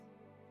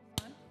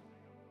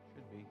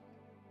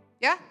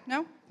Yeah?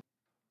 No?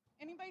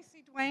 Anybody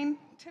see Dwayne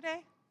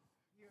today?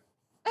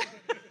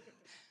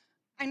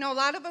 I know a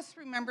lot of us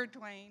remember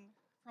Dwayne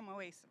from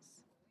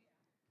Oasis.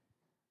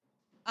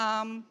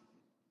 I'm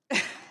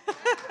here.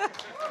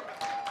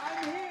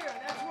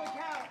 That's what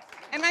counts.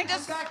 And I'm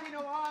back in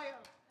Ohio.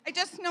 I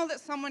just know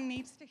that someone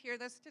needs to hear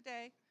this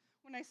today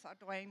when I saw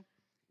Dwayne.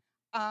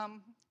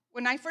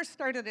 When I first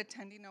started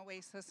attending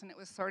Oasis, and it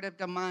was sort of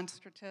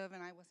demonstrative,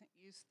 and I wasn't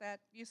used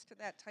to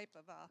that type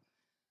of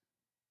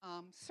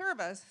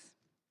service,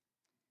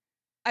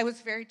 I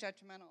was very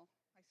judgmental.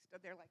 I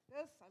stood there like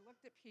this, I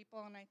looked at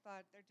people, and I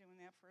thought, they're doing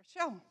that for a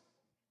show.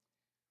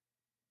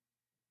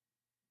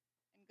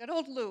 And good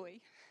old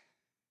Louie,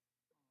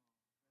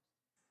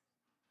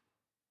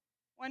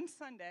 one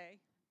Sunday,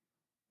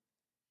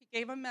 he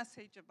gave a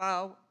message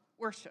about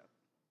worship.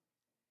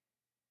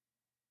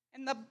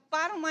 And the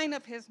bottom line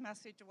of his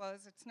message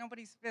was, it's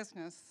nobody's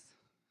business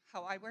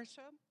how I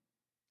worship,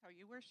 how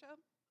you worship,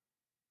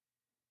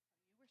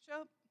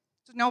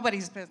 It's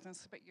nobody's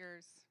business but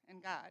yours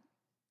and God.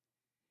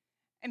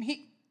 And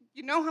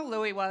you know how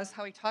Louis was,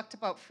 how he talked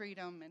about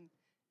freedom and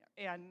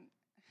opening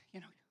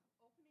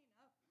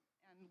up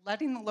and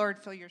letting the Lord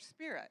fill your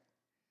spirit,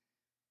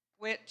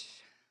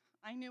 which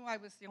I knew I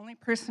was the only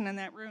person in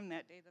that room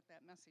that day that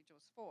message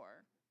was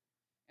for,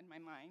 in my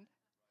mind,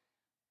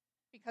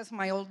 because of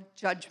my old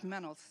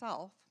judgmental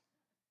self.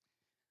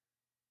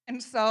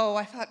 And so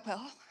I thought, well,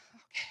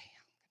 okay,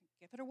 I'm going to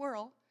give it a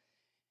whirl.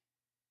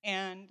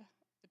 And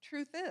the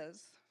truth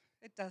is,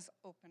 it does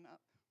open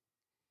up.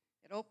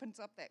 It opens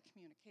up that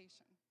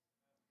communication.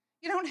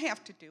 You don't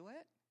have to do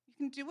it. You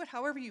can do it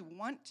however you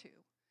want to,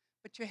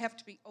 but you have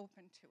to be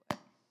open to it.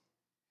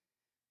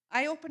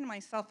 I opened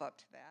myself up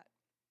to that.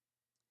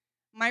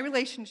 My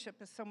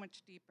relationship is so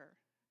much deeper.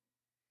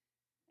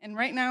 And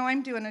right now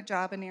I'm doing a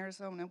job in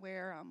Arizona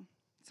where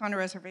it's on a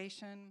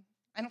reservation.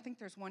 I don't think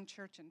there's one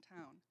church in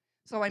town.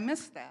 So I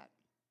miss that.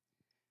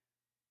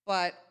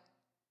 But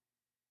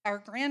our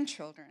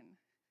grandchildren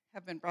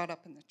have been brought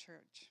up in the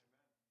church.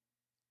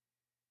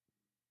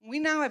 We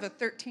now have a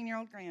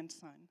 13-year-old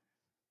grandson.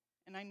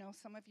 And I know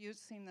some of you have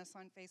seen this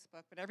on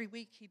Facebook, but every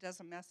week he does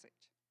a message.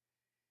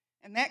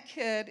 And that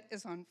kid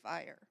is on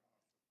fire.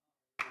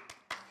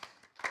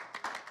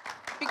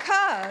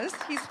 Because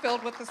he's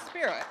filled with the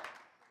Spirit.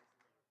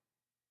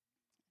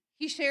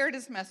 He shared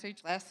his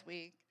message last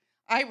week.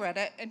 I read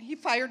it, and he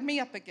fired me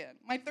up again.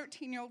 My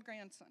 13-year-old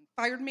grandson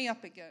fired me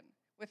up again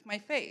with my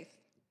faith.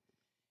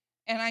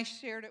 And I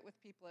shared it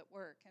with people at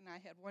work. And I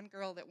had one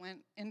girl that went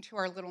into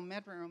our little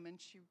med room, and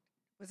she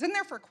was in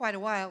there for quite a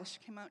while. She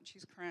came out, and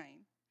she's crying.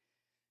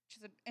 She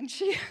said, and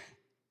she's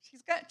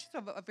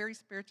a very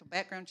spiritual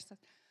background. She said,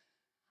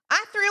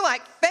 I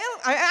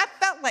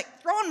felt like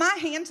throwing my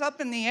hands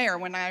up in the air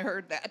when I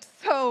heard that.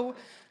 So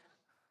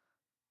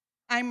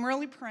I'm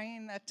really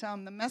praying that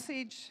the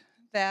message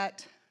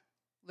that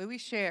Louis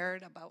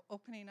shared about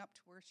opening up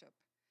to worship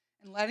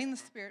and letting the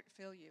Spirit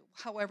fill you,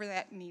 however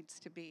that needs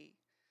to be.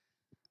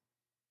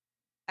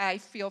 I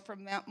feel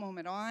from that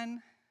moment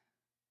on,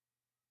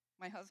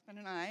 my husband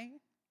and I,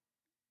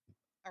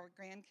 our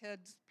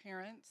grandkids'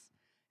 parents,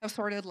 have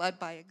sort of led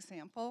by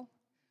example.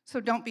 So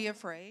don't be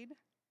afraid.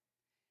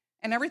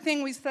 And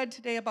everything we said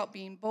today about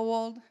being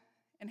bold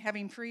and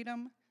having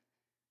freedom,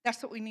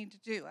 that's what we need to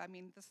do. I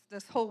mean,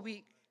 this whole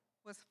week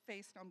was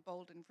based on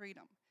bold and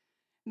freedom.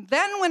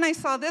 Then when I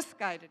saw this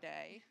guy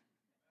today,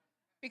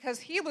 because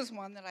he was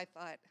one that I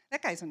thought,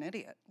 that guy's an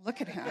idiot.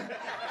 Look at him. That's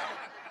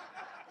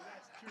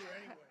true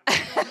anyway.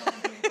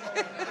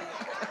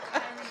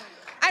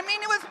 I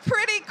mean, it was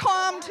pretty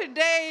calm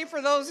today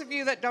for those of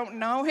you that don't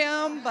know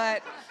him,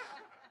 but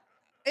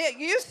it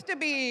used to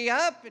be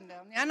up and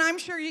down. And I'm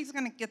sure he's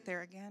going to get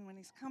there again when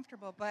he's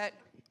comfortable, but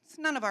it's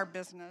none of our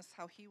business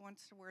how he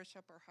wants to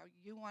worship or how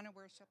you want to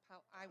worship, how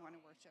I want to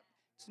worship.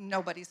 It's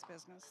nobody's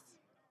business.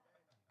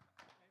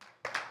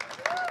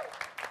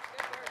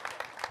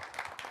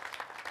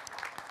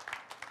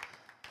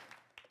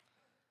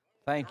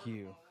 Thank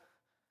you.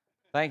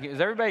 Thank you.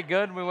 Is everybody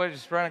good? We were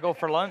just trying to go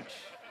for lunch.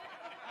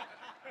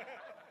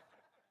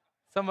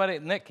 Somebody,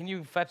 Nick, can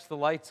you fetch the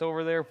lights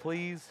over there,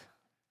 please?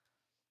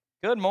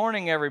 Good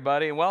morning,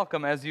 everybody, and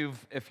welcome.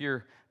 If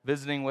you're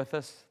visiting with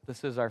us,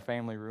 this is our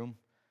family room,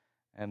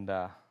 and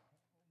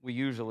we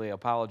usually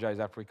apologize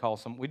after we call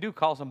some. We do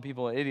call some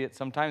people idiots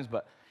sometimes,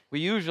 but we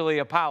usually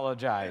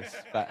apologize.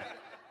 But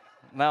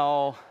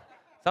no,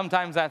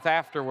 sometimes that's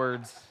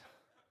afterwards.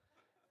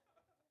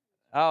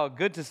 Oh,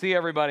 good to see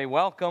everybody.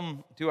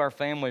 Welcome to our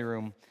family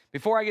room.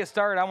 Before I get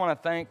started, I want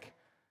to thank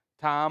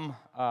Tom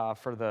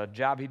for the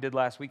job he did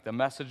last week, the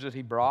message that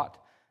he brought.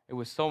 It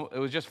was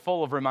just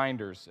full of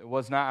reminders. It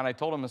was not, and I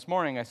told him this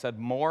morning, I said,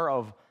 more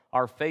of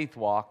our faith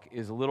walk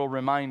is little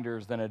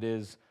reminders than it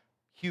is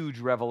huge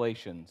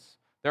revelations.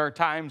 There are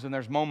times and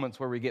there's moments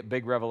where we get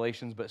big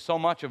revelations, but so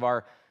much of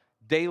our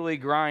daily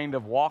grind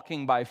of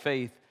walking by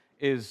faith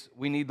is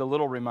we need the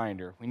little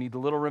reminder. We need the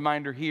little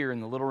reminder here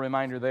and the little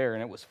reminder there,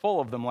 and it was full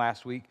of them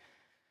last week.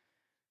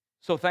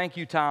 So thank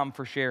you, Tom,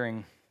 for sharing.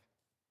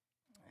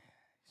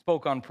 He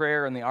spoke on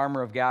prayer and the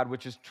armor of God,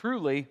 which is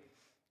truly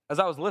as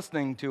I was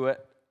listening to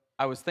it,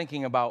 I was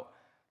thinking about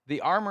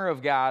the armor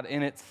of God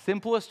in its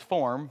simplest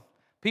form.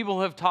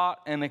 People have taught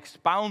and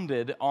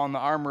expounded on the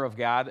armor of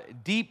God,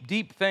 deep,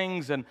 deep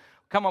things, and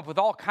come up with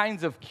all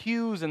kinds of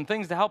cues and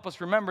things to help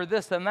us remember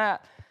this and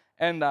that.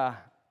 And at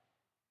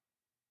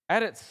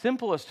its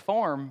simplest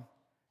form,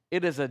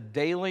 it is a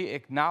daily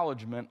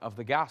acknowledgement of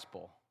the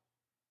gospel.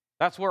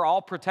 That's where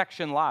all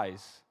protection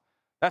lies.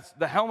 That's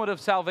the helmet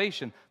of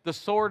salvation, the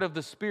sword of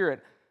the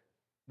Spirit,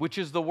 which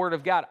is the word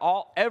of God.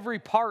 Every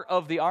part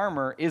of the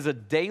armor is a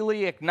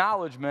daily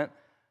acknowledgement.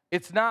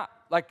 It's not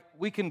like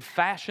we can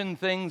fashion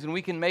things and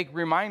we can make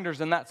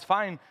reminders, and that's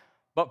fine.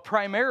 But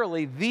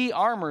primarily, the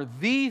armor,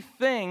 the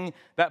thing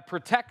that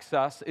protects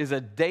us, is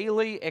a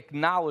daily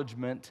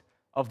acknowledgement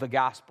of the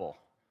gospel.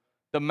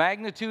 The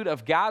magnitude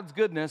of God's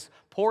goodness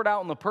poured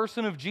out in the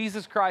person of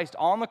Jesus Christ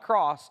on the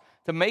cross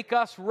to make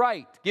us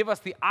right, give us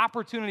the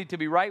opportunity to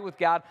be right with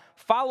God,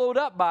 followed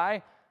up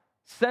by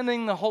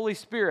sending the Holy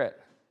Spirit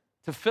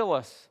to fill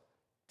us,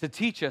 to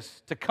teach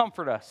us, to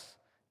comfort us,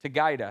 to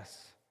guide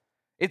us.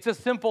 It's a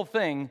simple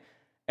thing,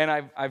 and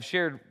I've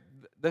shared,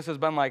 this has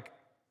been like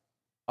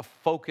a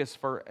focus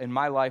in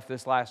my life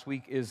this last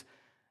week, is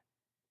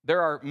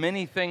there are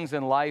many things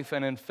in life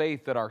and in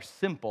faith that are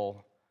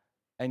simple,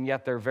 and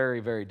yet they're very,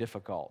 very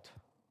difficult.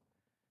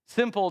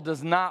 Simple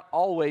does not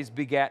always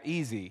beget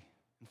easy.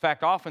 In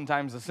fact,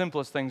 oftentimes the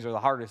simplest things are the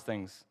hardest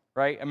things,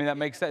 right? I mean, that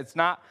makes sense. It's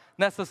not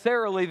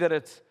necessarily that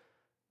it's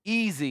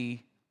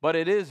easy, but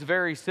it is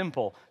very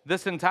simple.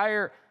 This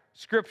entire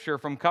scripture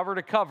from cover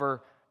to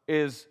cover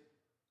is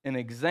an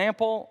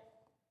example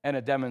and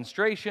a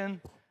demonstration,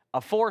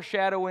 a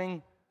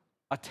foreshadowing,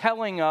 a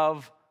telling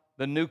of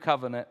the new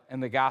covenant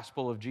and the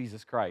gospel of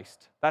Jesus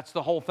Christ. That's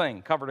the whole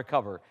thing, cover to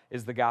cover,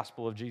 is the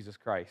gospel of Jesus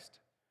Christ.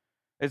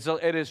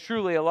 It is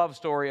truly a love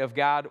story of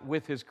God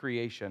with his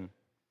creation.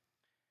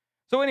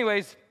 So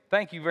anyways,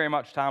 thank you very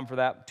much, Tom, for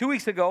that. 2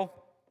 weeks ago,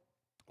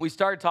 we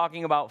started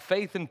talking about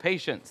faith and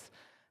patience.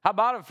 How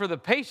about it for the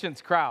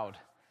patience crowd?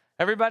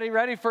 Everybody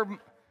ready for...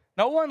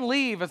 No one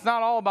leave. It's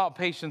not all about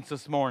patience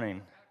this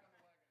morning.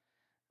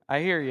 I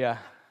hear you.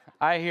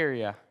 I hear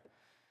you.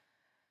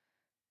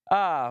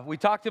 We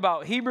talked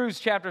about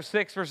Hebrews chapter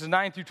 6, verses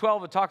 9 through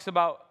 12. It talks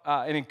about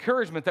an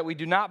encouragement that we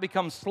do not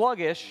become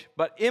sluggish,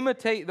 but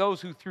imitate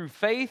those who through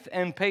faith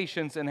and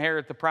patience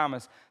inherit the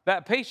promise.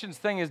 That patience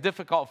thing is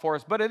difficult for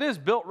us, but it is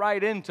built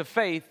right into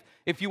faith.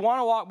 If you want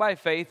to walk by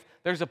faith,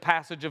 there's a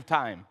passage of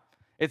time.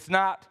 It's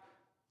not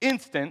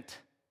instant.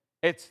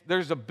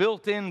 There's a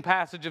built-in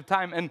passage of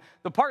time. And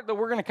the part that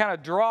we're going to kind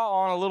of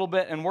draw on a little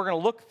bit, and we're going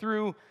to look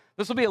through,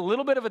 this will be a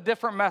little bit of a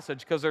different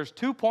message because there's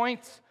 2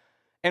 points.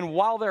 And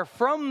while they're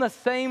from the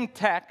same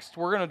text,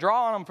 we're going to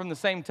draw on them from the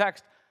same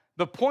text.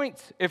 The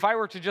points, if I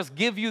were to just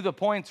give you the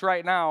points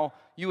right now,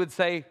 you would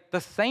say,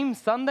 the same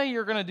Sunday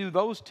you're going to do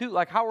those two?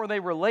 Like, how are they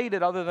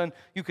related other than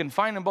you can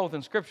find them both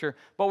in Scripture?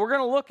 But we're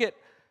going to look at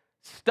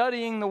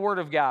studying the Word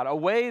of God, a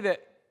way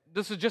that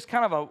this is just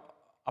kind of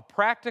a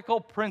practical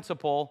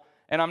principle.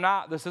 And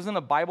this isn't a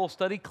Bible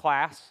study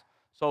class,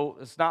 so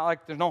it's not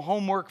like there's no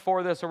homework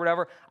for this or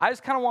whatever. I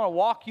just kind of want to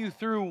walk you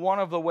through one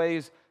of the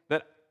ways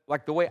that,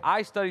 like the way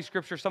I study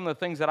Scripture, some of the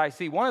things that I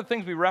see. One of the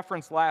things we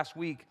referenced last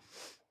week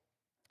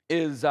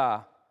is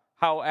how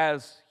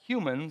as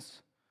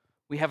humans,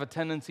 we have a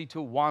tendency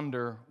to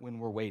wander when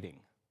we're waiting.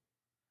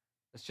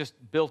 It's just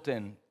built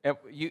in.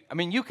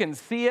 You can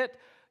see it.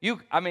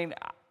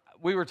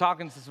 We were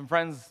talking to some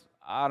friends,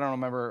 I don't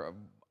remember,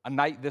 a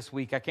night this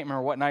week. I can't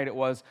remember what night it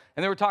was.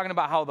 And they were talking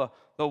about how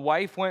the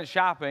wife went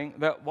shopping,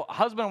 the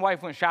husband and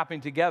wife went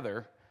shopping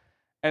together,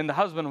 and the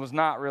husband was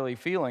not really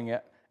feeling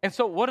it. And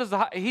so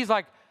he's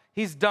like,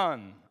 he's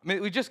done. I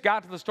mean, we just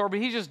got to the store, but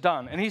he's just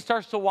done. And he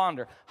starts to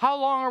wander. How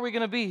long are we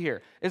going to be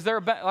here? Is there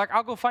a bench? Like,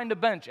 I'll go find a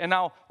bench. And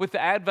now with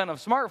the advent of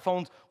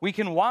smartphones, we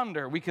can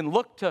wander. We can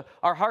look to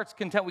our heart's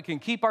content. We can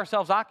keep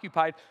ourselves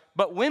occupied.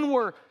 But when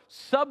we're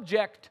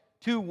subject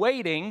to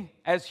waiting,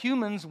 as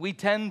humans, we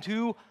tend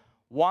to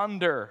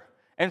wander.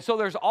 And so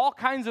there's all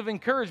kinds of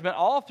encouragement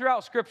all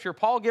throughout Scripture.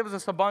 Paul gives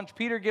us a bunch.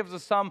 Peter gives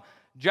us some.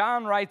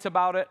 John writes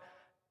about it.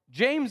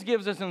 James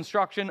gives us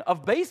instruction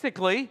of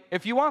basically,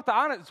 if you want the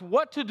honest,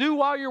 what to do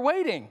while you're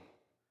waiting.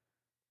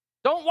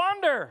 Don't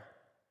wander.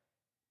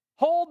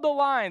 Hold the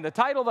line. The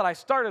title that I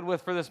started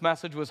with for this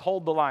message was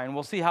Hold the Line.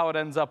 We'll see how it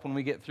ends up when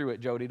we get through it,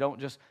 Jody.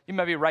 You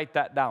maybe write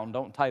that down.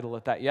 Don't title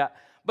it that yet.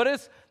 But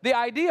it's the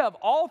idea of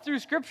all through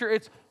Scripture,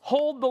 it's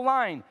hold the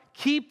line.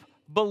 Keep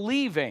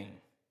believing.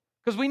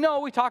 Because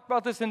we talked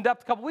about this in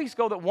depth a couple weeks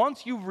ago, that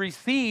once you've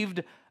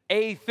received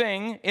a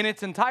thing in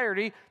its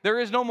entirety, there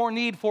is no more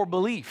need for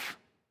belief.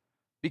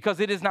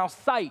 Because it is now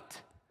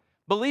sight.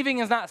 Believing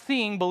is not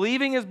seeing.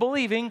 Believing is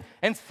believing,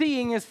 and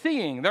seeing is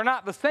seeing. They're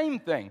not the same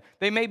thing.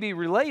 They may be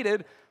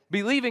related.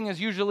 Believing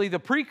is usually the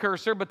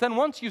precursor, but then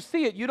once you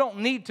see it, you don't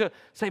need to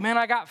say, man,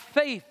 I got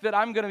faith that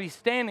I'm going to be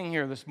standing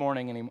here this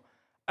morning anymore.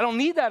 I don't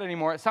need that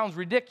anymore. It sounds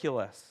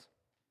ridiculous.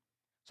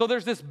 So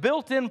there's this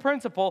built-in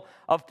principle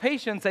of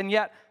patience, and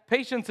yet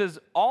patience is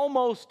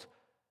almost,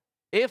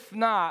 if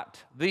not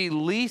the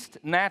least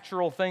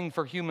natural thing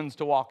for humans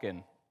to walk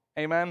in.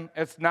 Amen?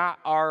 It's not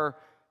our,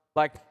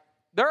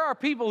 there are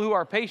people who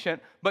are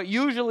patient, but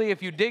usually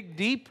if you dig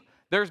deep,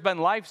 there's been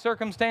life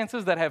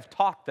circumstances that have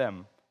taught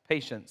them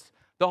patience.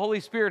 The Holy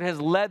Spirit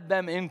has led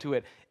them into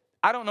it.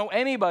 I don't know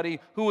anybody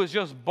who was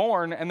just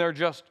born and they're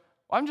just,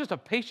 I'm just a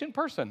patient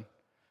person.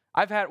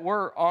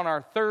 We're on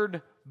our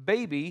third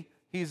baby.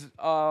 He's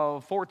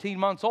 14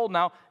 months old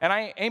now, and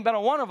I ain't been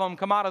a one of them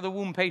come out of the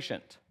womb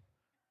patient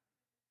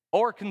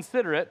or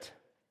considerate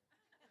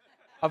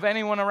of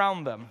anyone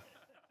around them.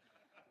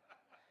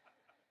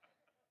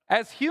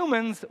 As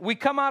humans, we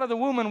come out of the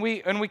womb and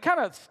we kind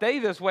of stay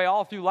this way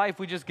all through life.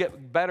 We just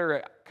get better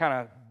at kind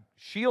of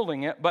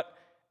shielding it. But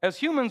as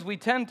humans, we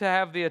tend to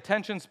have the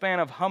attention span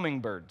of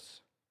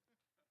hummingbirds.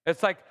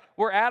 It's like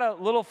we're at a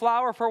little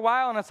flower for a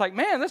while, and it's like,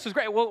 man, this is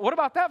great. Well, what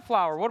about that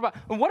flower? What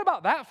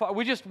about that flower?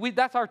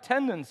 That's our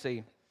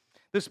tendency.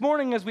 This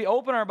morning, as we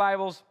open our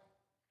Bibles,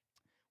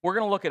 we're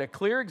going to look at a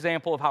clear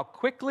example of how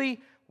quickly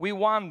we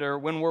wander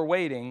when we're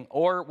waiting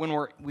or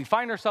when we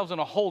find ourselves in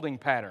a holding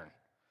pattern.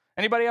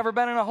 Anybody ever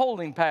been in a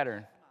holding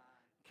pattern?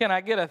 Can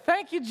I get a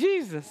thank you,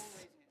 Jesus?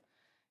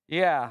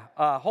 Yeah,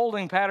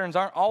 holding patterns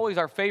aren't always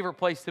our favorite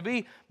place to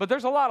be, but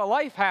there's a lot of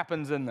life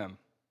happens in them.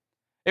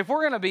 If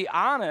we're going to be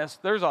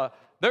honest, there's a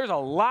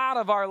lot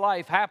of our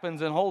life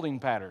happens in holding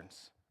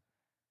patterns,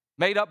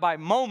 made up by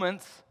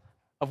moments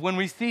of when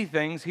we see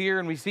things here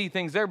and we see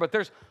things there, but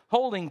there's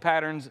holding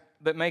patterns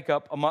that make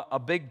up a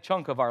big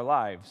chunk of our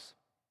lives.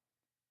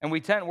 And we're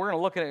going to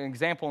look at an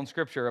example in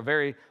Scripture, a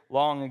very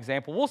long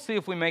example. We'll see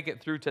if we make it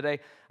through today.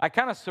 I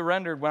kind of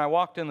surrendered when I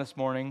walked in this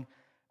morning.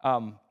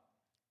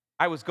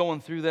 I was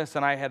going through this,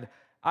 and I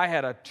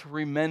had a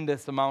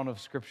tremendous amount of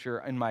Scripture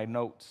in my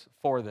notes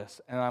for this.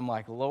 And I'm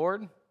like,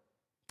 Lord,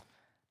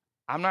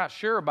 I'm not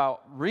sure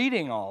about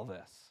reading all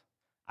this.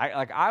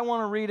 I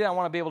want to read it. I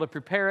want to be able to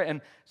prepare it. And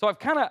so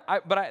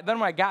then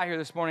when I got here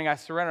this morning, I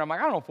surrendered. I'm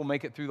like, I don't know if we'll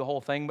make it through the whole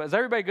thing, but is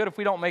everybody good if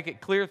we don't make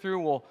it clear through?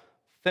 We'll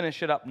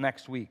finish it up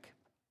next week.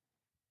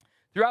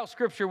 Throughout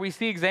Scripture, we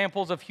see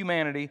examples of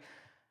humanity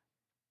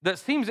that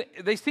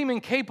seem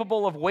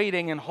incapable of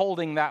waiting and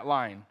holding that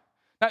line.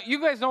 Now, you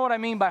guys know what I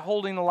mean by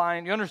holding the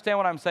line. You understand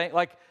what I'm saying?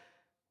 Like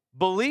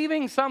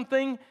believing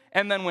something,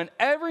 and then when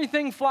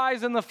everything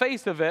flies in the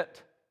face of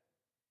it,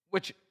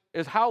 which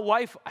is how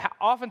life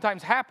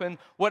oftentimes happens,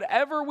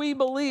 whatever we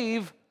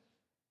believe,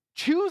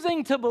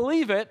 choosing to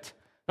believe it,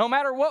 no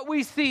matter what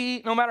we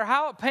see, no matter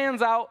how it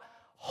pans out,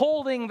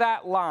 holding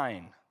that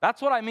line. That's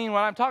what I mean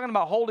when I'm talking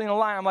about holding a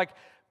line. I'm like,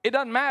 it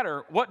doesn't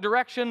matter what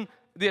direction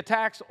the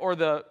attacks or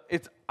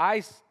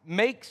I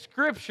make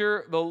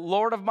Scripture the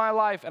Lord of my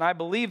life, and I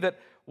believe that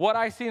what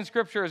I see in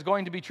Scripture is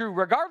going to be true,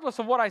 regardless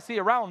of what I see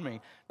around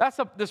me. That's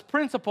this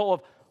principle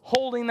of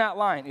holding that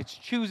line. It's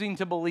choosing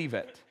to believe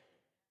it.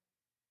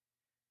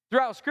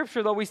 Throughout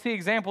Scripture, though, we see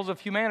examples of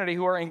humanity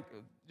who are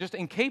just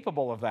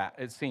incapable of that,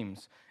 it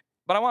seems.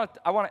 But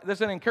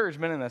there's an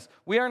encouragement in this.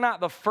 We are not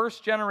the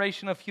first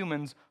generation of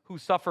humans who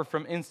suffer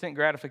from instant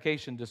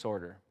gratification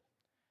disorder.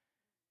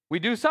 We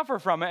do suffer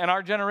from it, and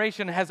our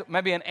generation has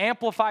maybe an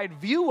amplified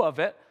view of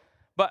it,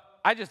 but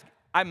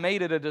I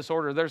made it a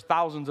disorder. There's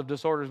thousands of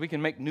disorders. We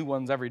can make new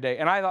ones every day.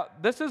 And I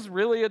thought, this is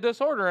really a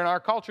disorder in our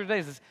culture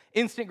today, this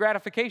instant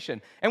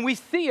gratification. And we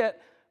see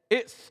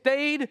it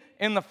stayed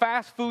in the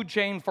fast food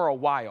chain for a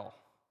while.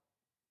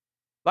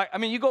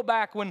 You go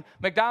back when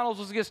McDonald's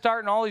was getting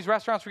started and all these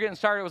restaurants were getting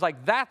started, it was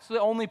like that's the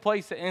only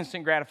place that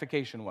instant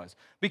gratification was.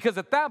 Because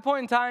at that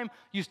point in time,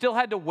 you still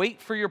had to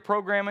wait for your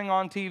programming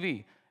on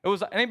TV.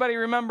 Anybody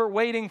remember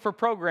waiting for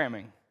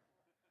programming?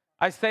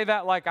 I say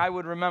that like I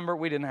would remember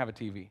we didn't have a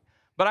TV.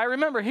 But I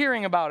remember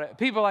hearing about it.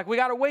 People are like, we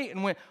got to wait,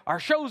 and our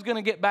show's going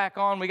to get back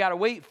on. We got to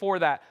wait for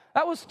that.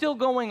 That was still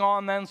going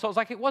on then, so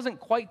it wasn't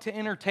quite to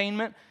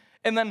entertainment.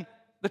 And then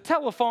the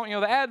telephone,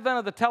 the advent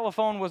of the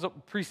telephone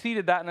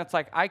preceded that, and it's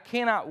like, I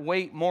cannot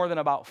wait more than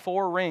about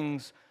 4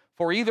 rings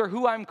for either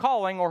who I'm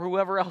calling or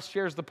whoever else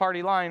shares the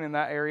party line in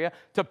that area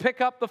to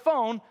pick up the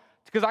phone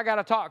because I got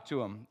to talk to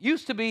them.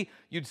 Used to be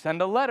you'd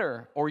send a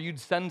letter or you'd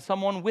send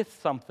someone with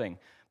something.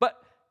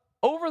 But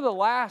over the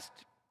last,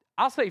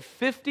 I'll say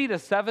 50 to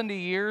 70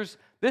 years,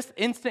 this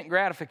instant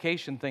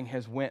gratification thing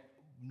has went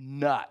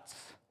nuts.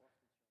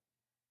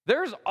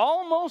 There's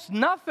almost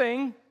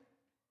nothing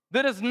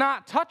that is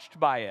not touched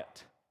by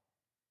it.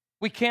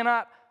 We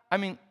cannot,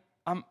 I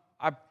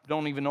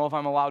don't even know if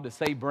I'm allowed to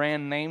say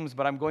brand names,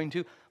 but I'm going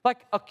to.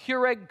 Like a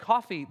Keurig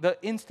coffee,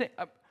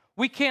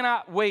 we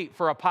cannot wait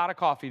for a pot of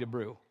coffee to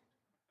brew.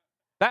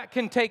 That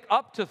can take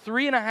up to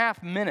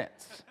 3.5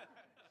 minutes.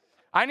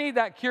 I need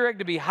that Keurig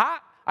to be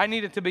hot. I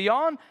need it to be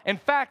on. In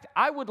fact,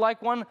 I would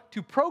like one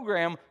to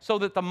program so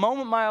that the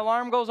moment my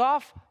alarm goes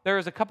off, there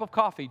is a cup of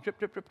coffee. Drip,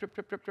 drip, drip, drip,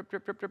 drip, drip, drip,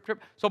 drip, drip, drip,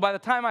 drip. So by the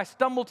time I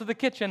stumble to the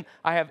kitchen,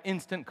 I have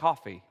instant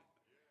coffee.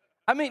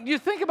 You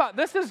think about it,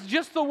 this is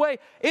just the way,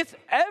 it's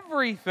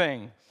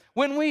everything.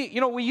 When we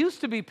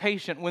used to be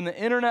patient. When the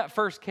internet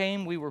first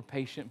came, we were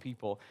patient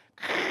people.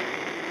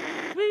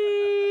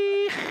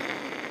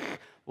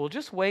 We'll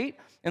just wait,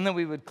 and then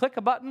we would click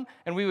a button,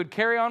 and we would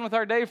carry on with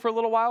our day for a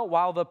little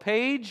while the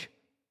page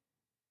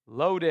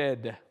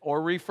loaded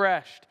or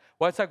refreshed,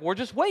 Well, it's like, well,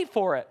 just wait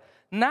for it.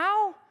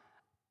 Now,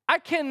 I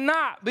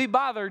cannot be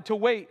bothered to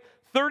wait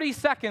 30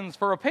 seconds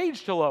for a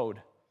page to load.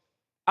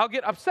 I'll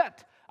get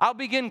upset. I'll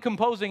begin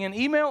composing an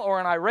email or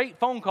an irate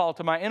phone call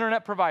to my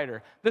internet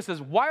provider. This is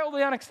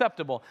wildly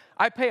unacceptable.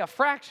 I pay a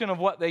fraction of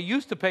what they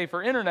used to pay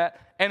for internet,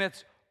 and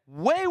it's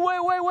way, way,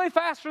 way, way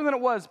faster than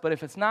it was. But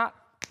if it's not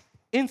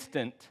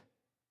instant,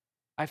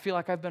 I feel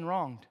like I've been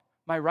wronged.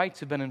 My rights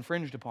have been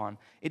infringed upon.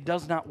 It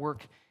does not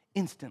work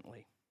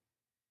instantly.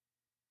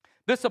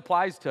 This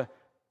applies to,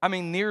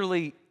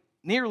 nearly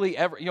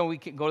every, we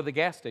can go to the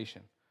gas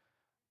station.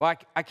 Well,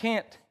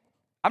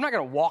 I'm not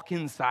going to walk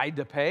inside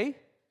to pay.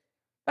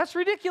 That's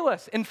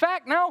ridiculous. In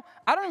fact, now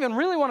I don't even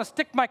really want to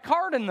stick my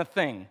card in the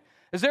thing.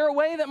 Is there a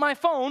way that my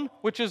phone,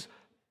 which is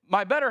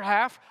my better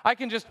half, I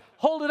can just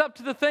hold it up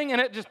to the thing and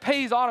it just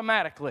pays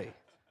automatically?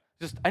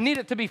 I need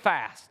it to be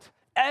fast.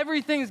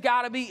 Everything's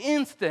got to be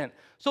instant.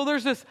 So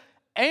there's this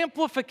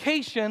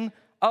amplification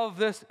of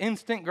this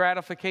instant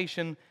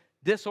gratification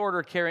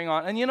disorder carrying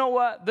on. And you know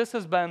what? This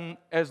has been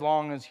as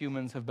long as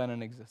humans have been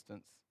in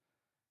existence.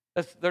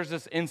 There's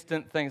this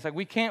instant thing. It's like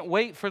we can't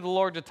wait for the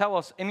Lord to tell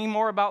us any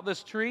more about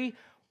this tree.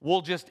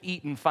 We'll just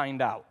eat and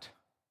find out.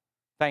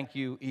 Thank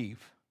you,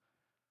 Eve.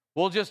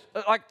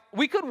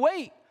 We could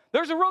wait.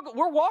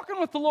 We're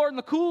walking with the Lord in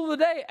the cool of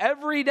the day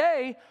every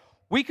day.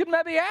 We could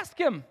maybe ask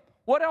him,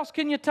 what else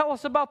can you tell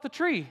us about the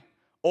tree?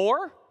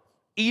 Or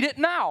eat it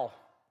now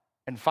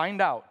and find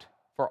out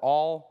for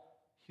all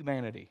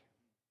humanity.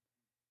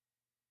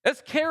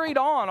 It's carried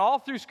on all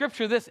through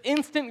Scripture, this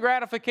instant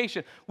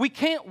gratification. We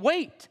can't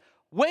wait.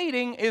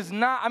 Waiting is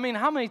not,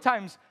 how many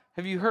times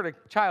have you heard a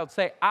child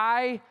say,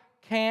 I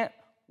can't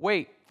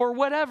wait for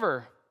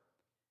whatever?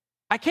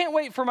 I can't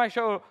wait for my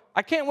show.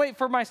 I can't wait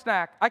for my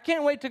snack. I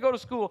can't wait to go to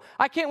school.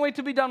 I can't wait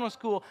to be done with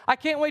school. I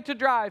can't wait to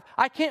drive.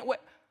 I can't wait.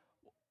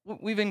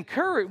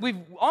 We've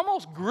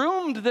almost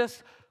groomed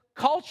this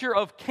culture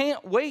of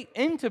can't wait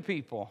into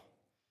people.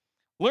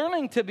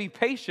 Learning to be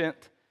patient,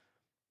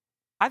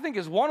 I think,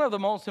 is one of the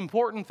most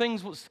important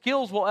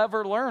skills we'll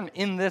ever learn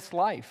in this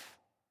life.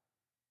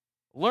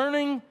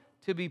 Learning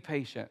to be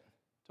patient,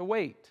 to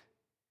wait,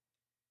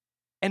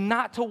 and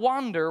not to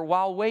wander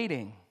while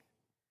waiting.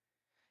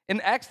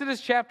 In Exodus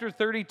chapter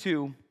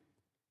 32,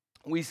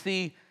 we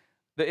see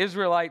the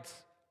Israelites,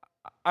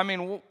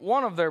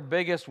 one of their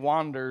biggest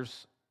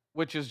wanders,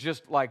 which is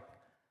just like,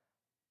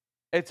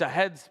 it's a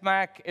head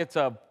smack, it's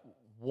a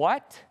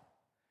what?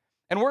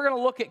 And we're going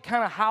to look at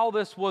kind of how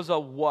this was a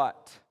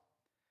what.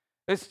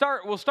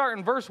 We'll start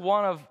in verse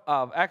 1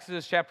 of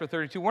Exodus chapter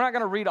 32. We're not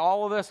going to read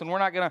all of this, and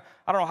I don't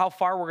know how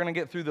far we're going to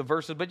get through the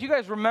verses, but you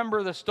guys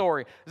remember the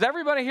story. Does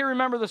everybody here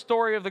remember the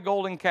story of the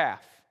golden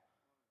calf?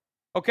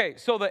 Okay,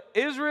 so the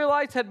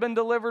Israelites had been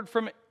delivered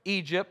from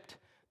Egypt.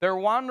 They're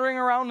wandering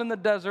around in the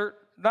desert.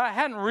 They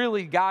hadn't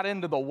really got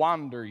into the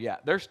wander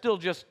yet. There's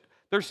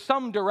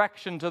some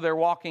direction to their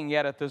walking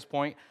yet at this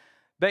point.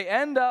 They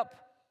end up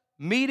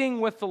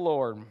meeting with the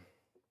Lord.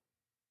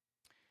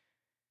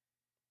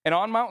 And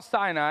on Mount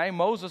Sinai,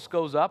 Moses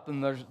goes up,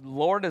 and the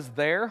Lord is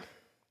there.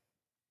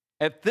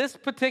 At this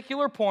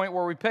particular point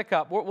where we pick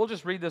up, we'll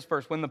just read this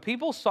verse. When the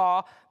people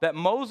saw that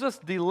Moses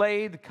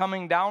delayed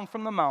coming down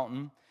from the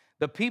mountain,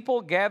 the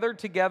people gathered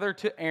together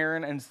to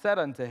Aaron and said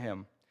unto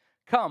him,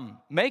 Come,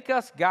 make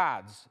us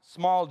gods,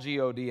 small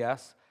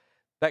gods,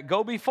 that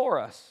go before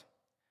us.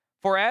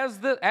 For as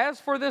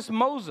for this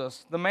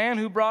Moses, the man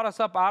who brought us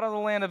up out of the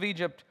land of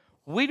Egypt,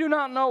 we do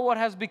not know what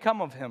has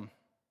become of him.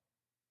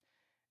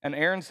 And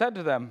Aaron said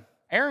to them,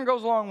 Aaron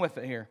goes along with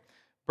it here,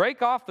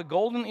 break off the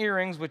golden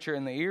earrings which are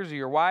in the ears of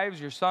your wives,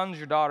 your sons,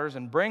 your daughters,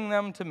 and bring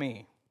them to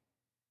me.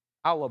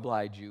 I'll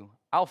oblige you.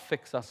 I'll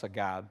fix us a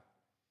god.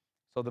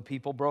 So the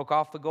people broke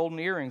off the golden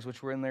earrings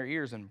which were in their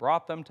ears and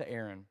brought them to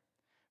Aaron.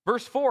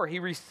 Verse 4, he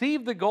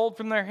received the gold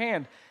from their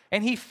hand,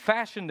 and he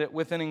fashioned it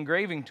with an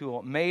engraving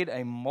tool, made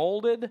a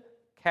molded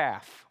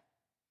calf.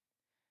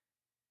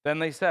 Then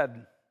they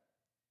said,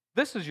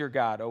 This is your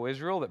God, O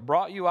Israel, that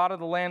brought you out of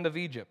the land of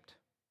Egypt.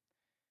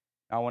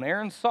 Now, when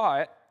Aaron saw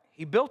it,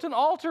 he built an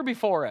altar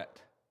before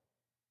it.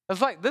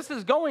 It's like, this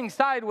is going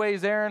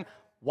sideways, Aaron.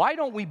 Why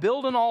don't we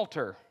build an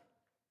altar?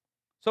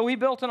 So he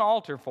built an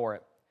altar for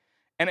it.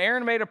 And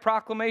Aaron made a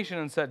proclamation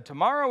and said,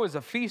 Tomorrow is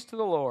a feast to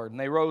the Lord. And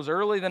they rose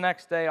early the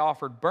next day,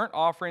 offered burnt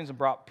offerings and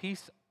brought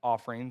peace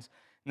offerings.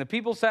 And the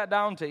people sat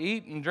down to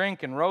eat and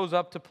drink and rose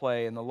up to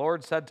play. And the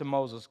Lord said to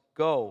Moses,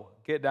 Go,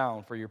 get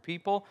down, for your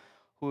people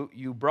who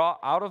you brought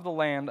out of the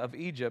land of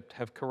Egypt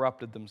have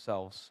corrupted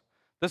themselves.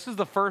 This is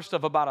the first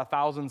of about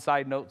 1,000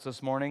 side notes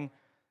this morning.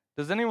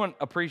 Does anyone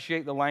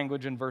appreciate the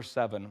language in verse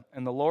 7?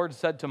 And the Lord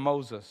said to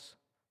Moses,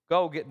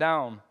 Go, get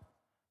down.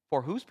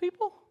 For whose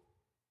people?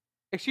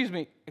 Excuse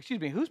me,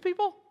 whose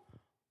people?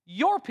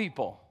 Your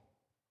people.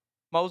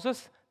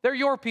 Moses, they're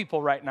your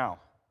people right now.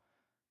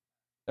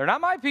 They're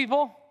not my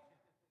people.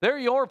 They're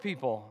your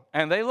people.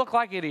 And they look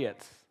like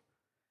idiots.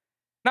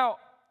 Now,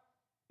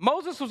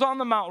 Moses was on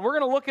the mountain. We're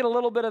going to look at a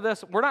little bit of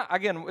this.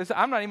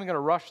 I'm not even going to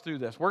rush through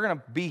this. We're going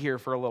to be here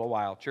for a little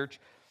while, church.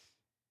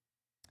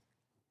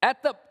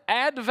 At the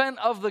advent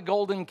of the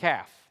golden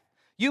calf,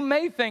 You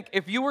may think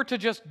if you were to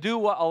just do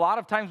what a lot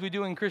of times we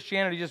do in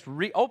Christianity, just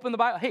open the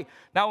Bible. Hey,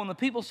 now when the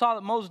people saw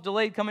that Moses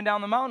delayed coming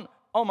down the mountain,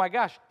 oh my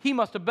gosh, he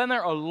must have been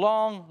there a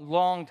long,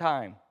 long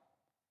time.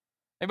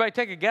 Anybody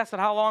take a guess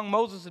at how long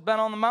Moses had been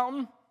on the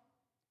mountain?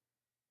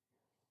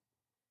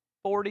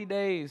 40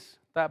 days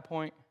at that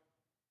point.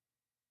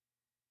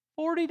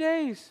 40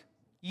 days.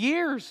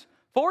 Years.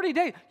 40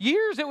 days.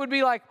 Years, it would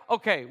be like,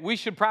 okay, we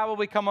should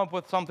probably come up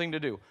with something to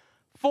do.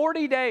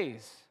 40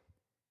 days,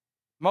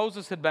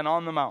 Moses had been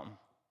on the mountain.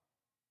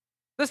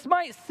 This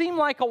might seem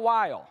like a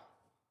while,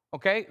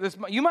 okay?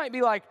 You might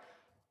be like,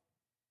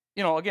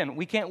 again,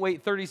 we can't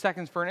wait 30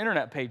 seconds for an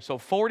internet page, so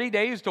 40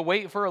 days to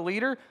wait for a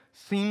leader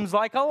seems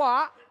like a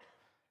lot.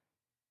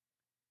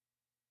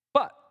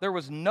 But there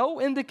was no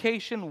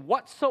indication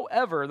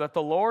whatsoever that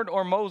the Lord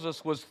or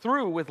Moses was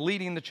through with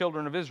leading the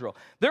children of Israel.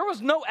 There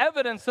was no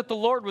evidence that the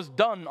Lord was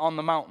done on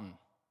the mountain.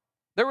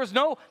 There's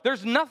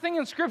nothing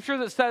in Scripture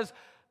that says,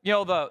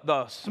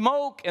 the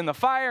smoke and the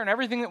fire and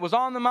everything that was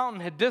on the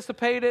mountain had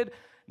dissipated.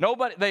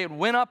 They had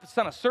went up and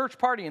sent a search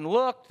party and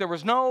looked. There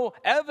was no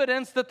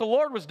evidence that the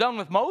Lord was done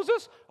with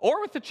Moses or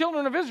with the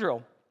children of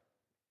Israel.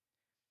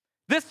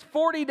 This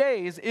 40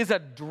 days is a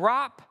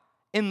drop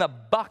in the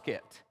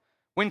bucket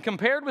when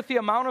compared with the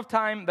amount of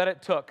time that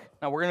it took.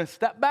 Now, we're going to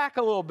step back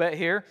a little bit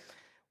here.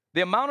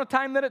 The amount of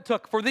time that it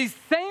took for these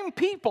same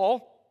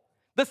people,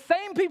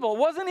 it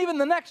wasn't even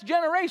the next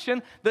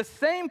generation, the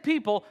same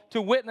people to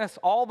witness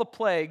all the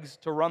plagues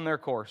to run their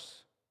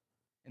course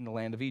in the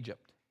land of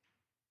Egypt.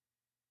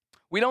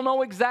 We don't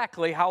know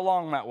exactly how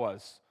long that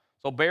was,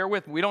 so bear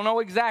with me. We don't know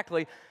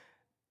exactly.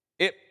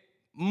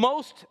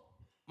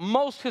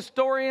 Most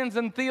historians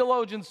and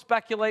theologians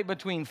speculate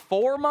between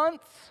 4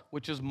 months,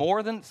 which is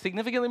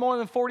significantly more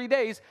than 40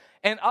 days,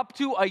 and up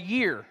to a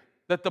year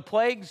that the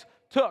plagues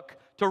took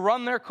to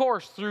run their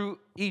course through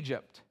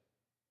Egypt.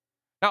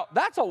 Now,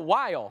 that's a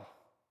while.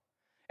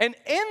 And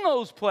in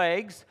those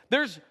plagues,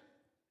 there's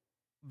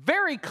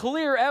very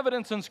clear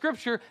evidence in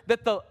Scripture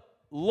that the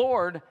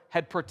Lord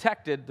had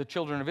protected the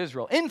children of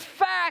Israel. In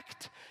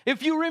fact,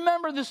 if you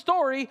remember the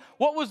story,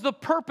 what was the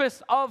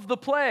purpose of the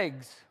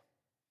plagues?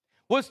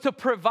 Was to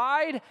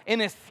provide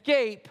an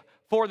escape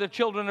for the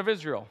children of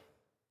Israel.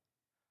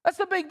 That's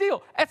a big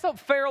deal. That's a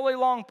fairly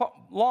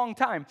long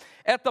time.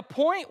 At the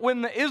point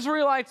when the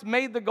Israelites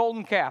made the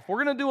golden calf,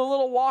 we're going to do a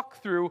little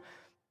walkthrough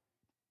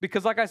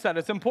because, like I said,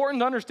 it's important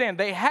to understand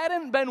they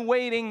hadn't been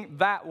waiting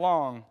that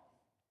long.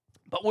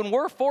 But when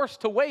we're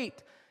forced to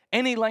wait,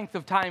 any length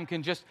of time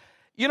can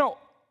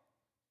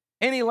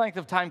any length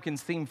of time can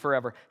seem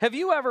forever. Have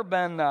you ever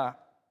been, I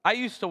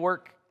used to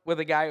work with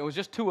a guy, it was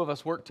just two of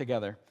us worked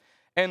together.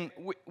 And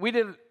we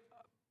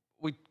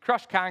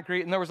crushed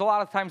concrete, and there was a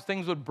lot of times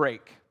things would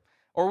break.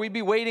 Or we'd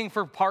be waiting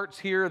for parts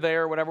here or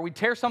there, or whatever. We'd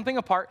tear something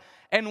apart,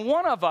 and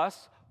one of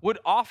us would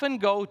often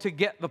go to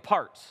get the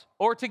parts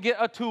or to get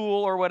a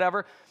tool or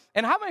whatever.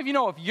 And how many of you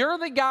know if you're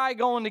the guy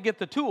going to get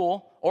the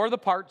tool or the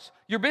parts,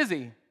 you're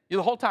busy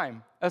the whole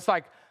time? It's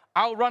like,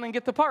 I'll run and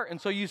get the part.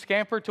 And so you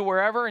scamper to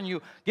wherever, and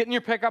you get in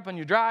your pickup, and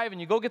you drive, and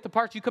you go get the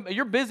parts.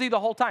 You're busy the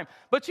whole time.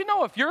 But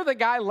if you're the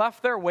guy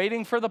left there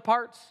waiting for the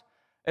parts,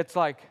 it's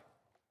like,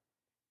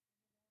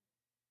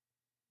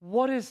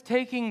 what is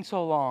taking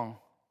so long?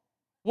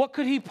 What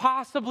could he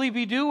possibly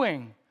be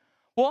doing?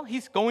 Well,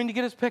 he's going to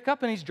get his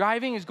pickup and he's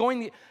driving. He's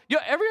going to.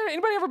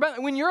 Anybody ever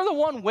been, when you're the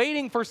one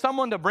waiting for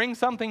someone to bring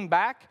something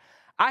back?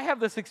 I have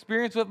this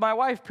experience with my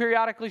wife.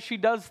 Periodically, she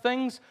does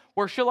things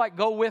where she'll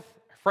go with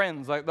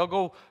friends. Like they'll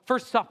go for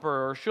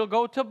supper or she'll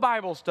go to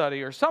Bible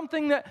study or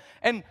something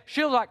and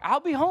she'll I'll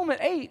be home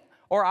at 8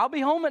 or I'll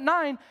be home at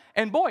 9.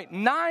 And boy,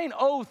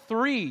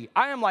 9:03,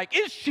 I am like,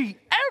 is she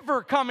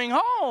ever coming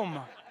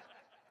home?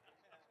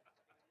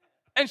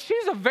 And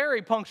she's a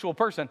very punctual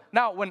person.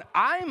 Now, when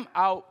I'm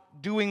out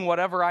doing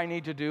whatever I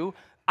need to do,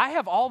 I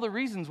have all the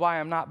reasons why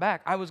I'm not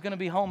back. I was going to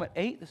be home at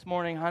 8 this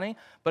morning, honey,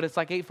 but it's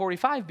like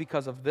 8:45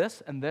 because of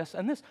this and this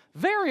and this.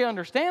 Very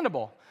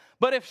understandable.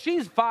 But if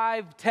she's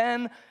 5,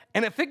 10,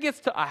 and if it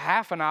gets to a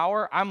half an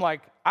hour, I'm going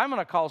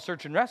to call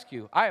search and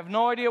rescue. I have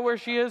no idea where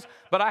she is,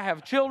 but I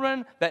have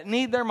children that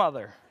need their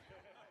mother.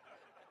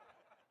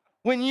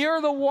 When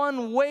you're the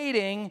one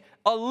waiting,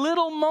 a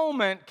little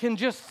moment can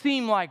just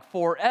seem like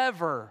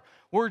forever.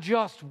 We're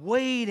just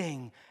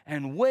waiting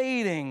and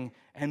waiting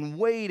and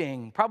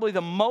waiting. Probably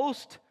the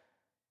most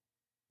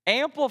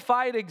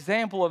amplified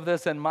example of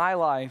this in my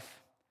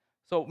life.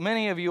 So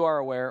many of you are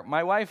aware,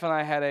 my wife and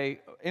I had an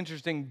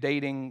interesting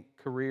dating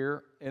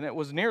career, and it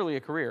was nearly a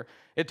career.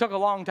 It took a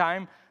long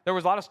time. There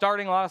was a lot of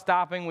starting, a lot of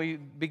stopping. We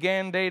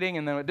began dating,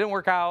 and then it didn't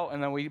work out,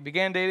 and then we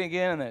began dating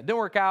again, and then it didn't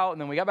work out,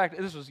 and then we got back.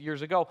 This was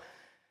years ago.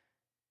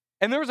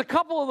 And there was a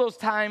couple of those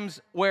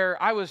times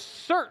where I was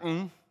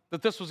certain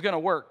that this was going to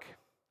work.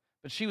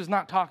 But she was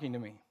not talking to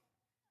me.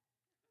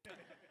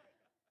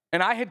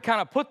 And I had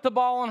kind of put the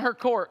ball in her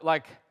court,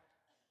 like,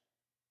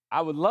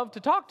 I would love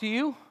to talk to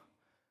you,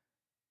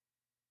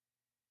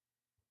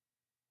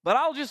 but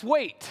I'll just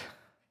wait.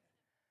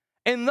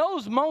 In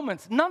those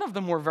moments, none of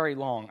them were very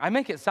long. I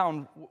make it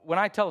sound, when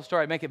I tell a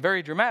story, I make it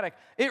very dramatic.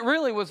 It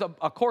really was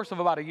a course of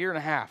about a year and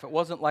a half. It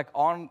wasn't like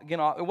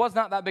it was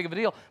not that big of a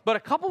deal. But a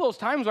couple of those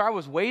times where I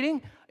was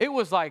waiting, it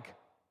was like,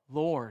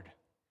 Lord,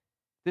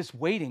 this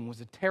waiting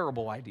was a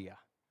terrible idea.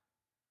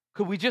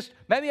 Could we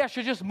maybe I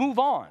should just move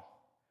on.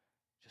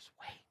 Just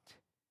wait.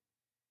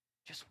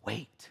 Just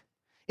wait.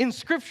 In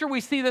Scripture,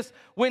 we see this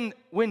when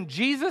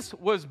Jesus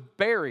was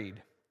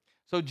buried.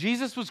 So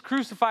Jesus was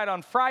crucified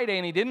on Friday,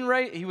 and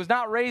he was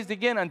not raised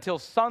again until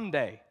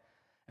Sunday.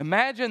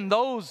 Imagine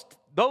those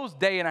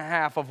day and a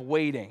half of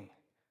waiting.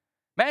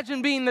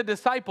 Imagine being the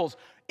disciples.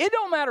 It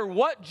don't matter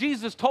what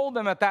Jesus told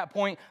them at that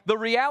point. The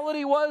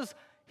reality was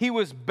he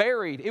was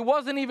buried. It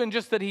wasn't even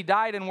just that he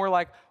died and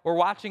we're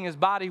watching his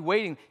body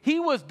waiting. He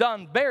was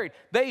done buried.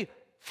 They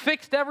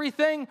fixed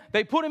everything.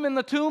 They put him in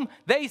the tomb.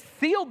 They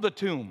sealed the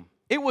tomb.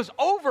 It was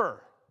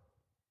over.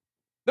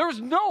 There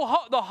was no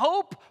hope. The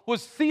hope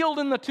was sealed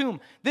in the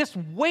tomb. This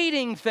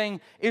waiting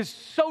thing is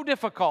so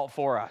difficult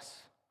for us.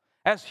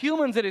 As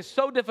humans, it is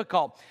so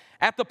difficult.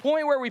 At the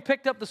point where we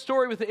picked up the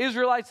story with the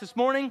Israelites this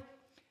morning,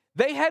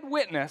 they had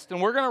witnessed,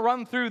 and we're going to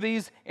run through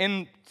these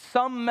in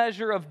some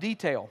measure of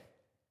detail,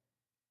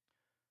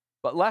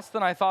 but less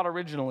than I thought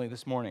originally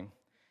this morning.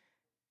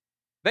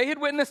 They had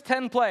witnessed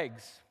 10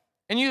 plagues.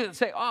 And you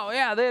say, oh,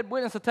 yeah, they had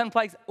witnessed the 10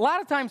 plagues. A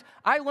lot of times,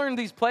 I learned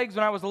these plagues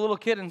when I was a little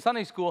kid in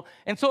Sunday school,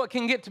 and so it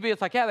can get to be,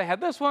 it's like, yeah, they had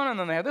this one, and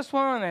then they had this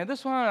one, and they had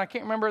this one, and I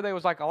can't remember, there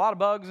was like a lot of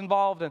bugs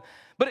involved,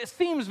 but it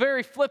seems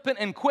very flippant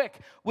and quick.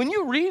 When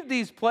you read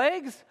these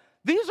plagues,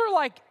 these are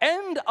like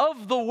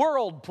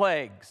end-of-the-world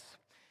plagues.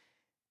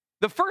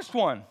 The first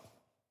one,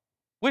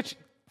 which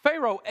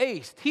Pharaoh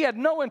aced, he had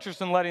no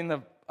interest in letting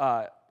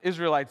the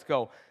Israelites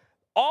go.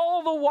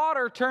 All the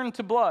water turned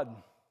to blood.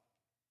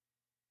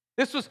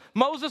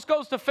 Moses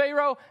goes to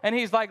Pharaoh, and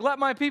he's like, let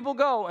my people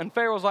go. And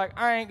Pharaoh's like,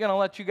 I ain't going to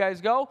let you guys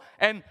go.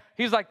 And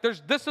he's like,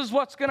 this is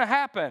what's going to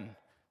happen.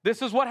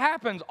 This is what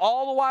happens.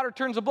 All the water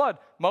turns to blood.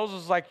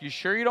 Moses is like, you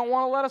sure you don't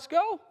want to let us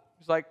go?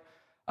 He's like,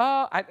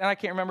 I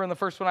can't remember in the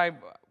first one.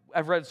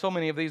 I've read so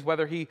many of these,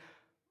 whether he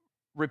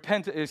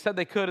repented, he said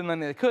they could, and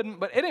then they couldn't.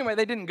 But anyway,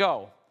 they didn't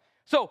go.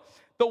 So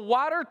the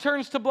water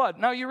turns to blood.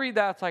 Now you read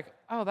that, it's like,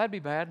 oh, that'd be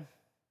bad.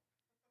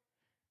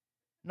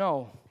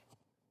 No,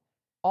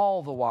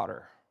 all the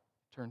water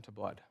turned to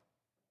blood.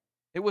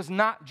 It was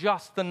not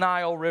just the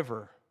Nile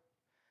River.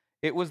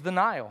 It was the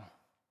Nile.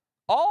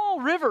 All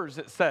rivers,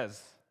 it says.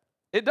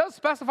 It does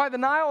specify the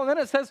Nile, and then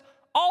it says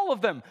all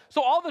of them.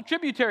 So all the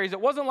tributaries,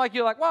 it wasn't like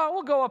you're like, well,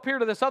 we'll go up here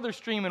to this other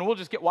stream and we'll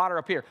just get water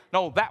up here.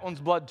 No, that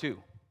one's blood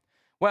too.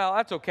 Well,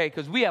 that's okay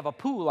because we have a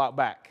pool out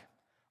back.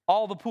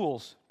 All the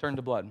pools turned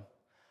to blood.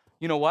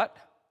 You know what?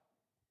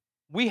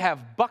 We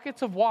have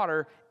buckets of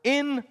water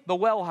in the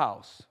well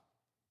house.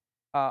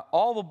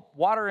 All the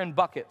water in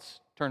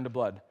buckets turned to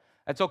blood.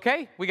 That's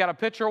okay. We got a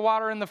pitcher of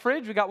water in the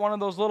fridge. We got one of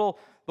those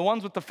the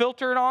ones with the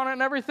filter on it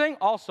and everything.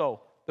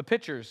 Also, the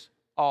pitchers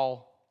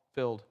all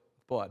filled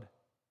with blood.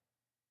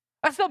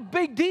 That's a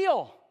big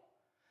deal.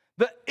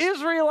 The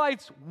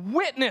Israelites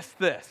witnessed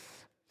this.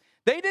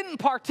 They didn't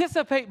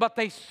participate, but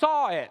they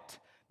saw it.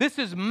 This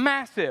is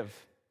massive.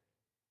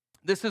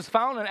 This is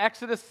found in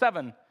Exodus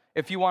 7,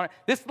 if you want it.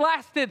 This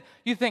lasted,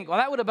 you think, well,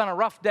 that would have been a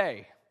rough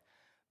day.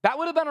 That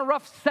would have been a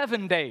rough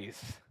 7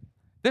 days.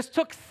 This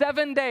took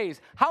 7 days.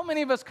 How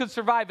many of us could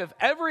survive if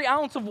every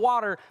ounce of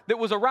water that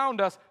was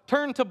around us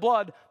turned to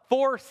blood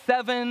for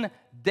 7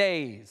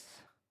 days?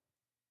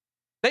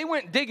 They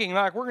went digging,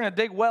 like, we're going to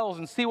dig wells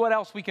and see what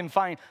else we can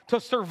find to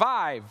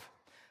survive.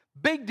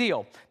 Big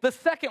deal. The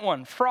second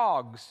one,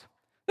 frogs.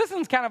 This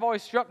one's kind of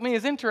always struck me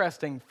as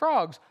interesting.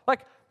 Frogs.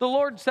 Like, the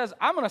Lord says,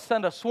 I'm going to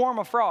send a swarm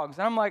of frogs.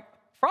 And I'm like,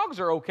 frogs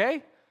are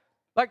okay.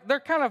 Like, they're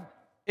kind of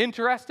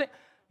interesting.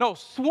 No,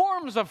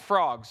 swarms of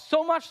frogs,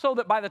 so much so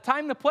that by the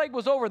time the plague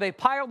was over, they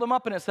piled them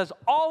up, and it says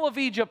all of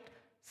Egypt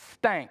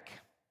stank.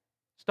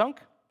 Stunk?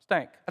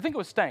 Stank. I think it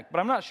was stank, but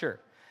I'm not sure.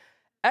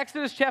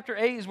 Exodus chapter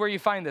 8 is where you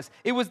find this.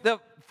 It was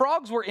the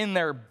frogs were in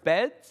their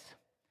beds,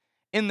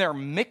 in their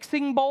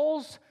mixing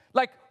bowls.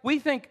 Like, we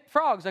think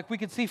frogs, like we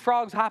could see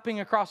frogs hopping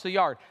across the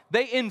yard.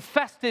 They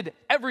infested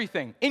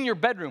everything in your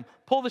bedroom.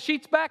 Pull the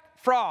sheets back,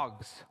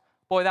 frogs.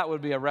 Boy, that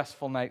would be a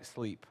restful night's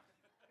sleep,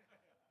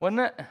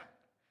 wouldn't it?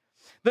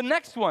 The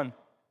next one,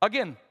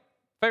 again,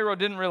 Pharaoh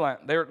didn't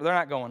relent. They're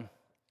not going.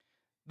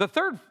 The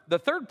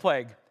third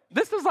plague,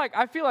 this is like,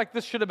 I feel like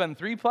this should have been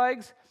 3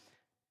 plagues.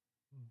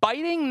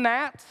 Biting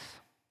gnats,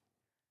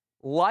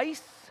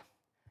 lice,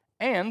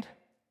 and,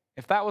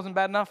 if that wasn't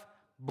bad enough,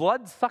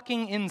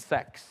 blood-sucking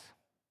insects.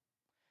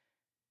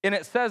 And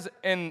it says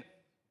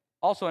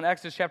also in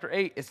Exodus chapter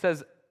 8, it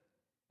says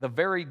the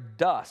very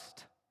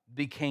dust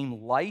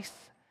became lice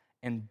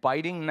and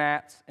biting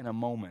gnats in a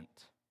moment.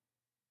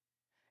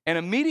 And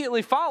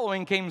immediately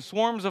following came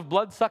swarms of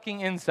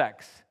blood-sucking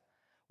insects.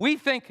 We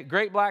think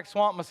great black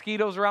swamp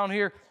mosquitoes around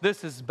here,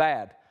 this is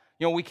bad.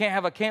 You know, we can't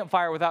have a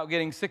campfire without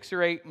getting 6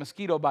 or 8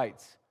 mosquito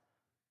bites.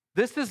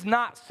 This is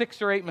not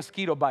 6 or 8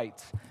 mosquito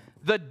bites.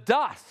 The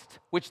dust,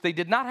 which they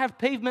did not have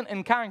pavement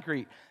and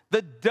concrete,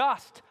 the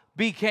dust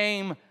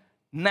became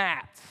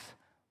gnats,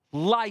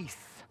 lice,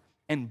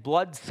 and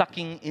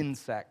blood-sucking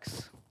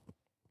insects.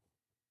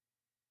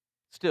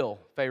 Still,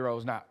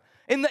 Pharaoh's not.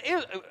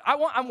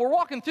 We're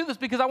walking through this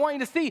because I want you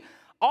to see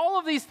all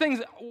of these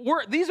things.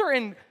 These are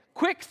in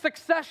quick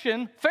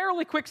succession,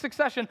 fairly quick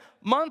succession,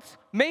 months,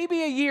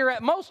 maybe a year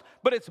at most,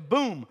 but it's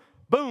boom,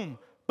 boom,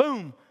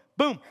 boom,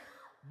 boom.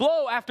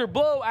 Blow after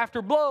blow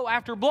after blow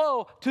after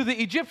blow to the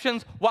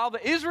Egyptians while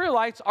the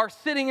Israelites are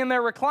sitting in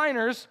their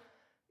recliners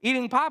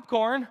eating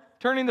popcorn,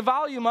 turning the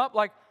volume up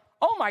like,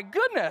 oh my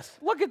goodness,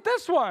 look at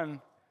this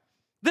one.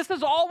 This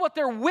is all what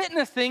they're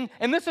witnessing,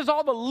 and this is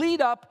all the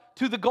lead up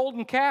to the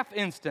golden calf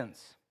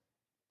instance.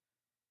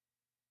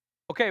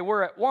 Okay,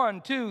 we're at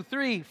 1, 2,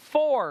 3,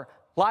 4.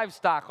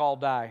 Livestock all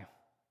die.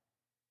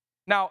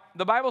 Now,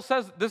 the Bible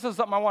says, this is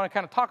something I want to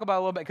kind of talk about a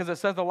little bit because it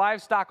says the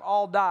livestock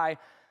all die.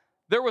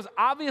 There was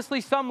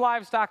obviously some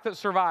livestock that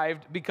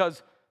survived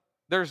because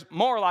there's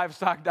more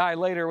livestock die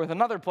later with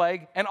another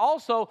plague. And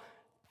also,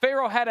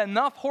 Pharaoh had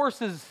enough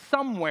horses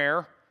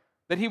somewhere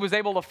that he was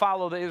able to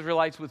follow the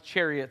Israelites with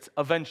chariots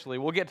eventually.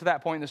 We'll get to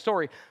that point in the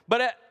story.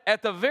 But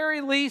at the very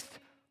least,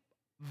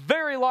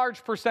 very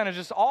large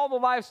percentages, all the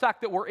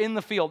livestock that were in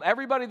the field,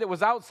 everybody that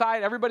was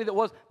outside,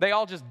 they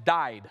all just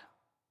died.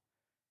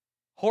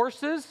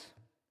 Horses,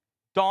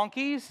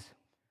 donkeys,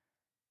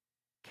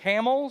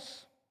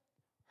 camels,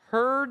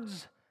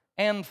 herds,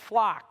 and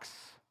flocks.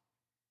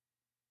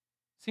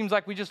 Seems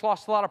like we just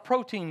lost a lot of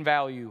protein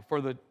value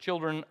for the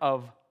children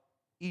of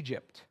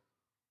Egypt.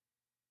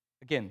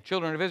 Again,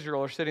 children of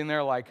Israel are sitting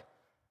there like,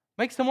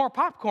 make some more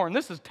popcorn.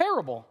 This is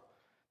terrible.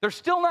 They're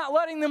still not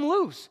letting them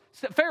loose.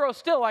 Pharaoh's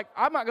still like,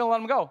 I'm not going to let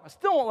them go. I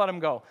still won't let them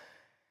go.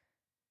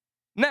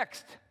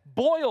 Next,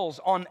 boils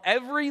on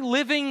every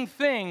living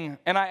thing,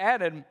 and I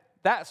added,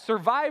 that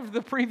survived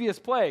the previous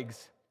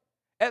plagues.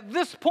 At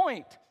this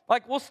point,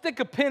 like we'll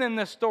stick a pin in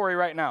this story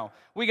right now.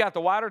 We got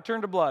the water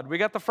turned to blood. We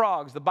got the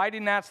frogs, the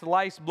biting gnats, the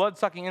lice,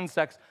 blood-sucking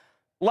insects,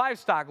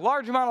 livestock,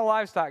 large amount of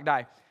livestock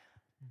die.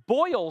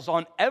 Boils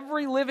on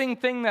every living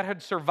thing that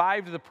had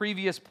survived the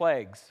previous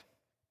plagues.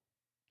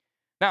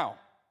 Now,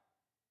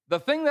 the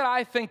thing that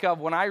I think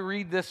of when I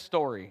read this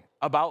story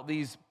about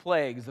these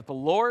plagues that the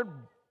Lord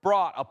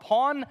brought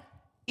upon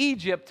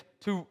Egypt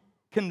to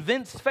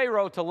convince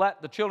Pharaoh to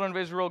let the children of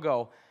Israel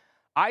go,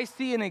 I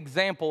see an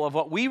example of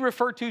what we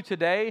refer to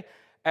today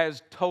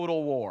as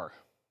total war.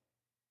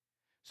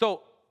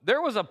 So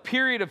there was a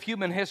period of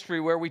human history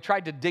where we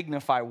tried to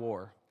dignify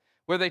war,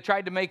 where they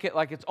tried to make it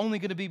like it's only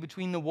going to be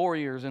between the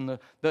warriors and the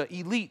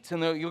elites,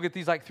 and you'll get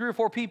these like 3 or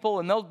 4 people,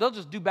 and they'll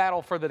just do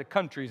battle for the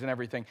countries and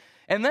everything.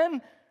 And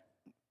then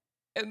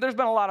there's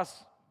been a lot of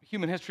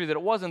human history that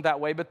it wasn't that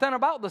way, but then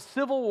about the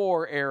Civil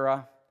War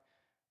era,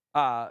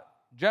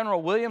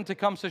 General William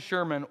Tecumseh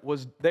Sherman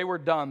they were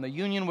done. The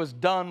Union was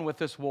done with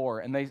this war,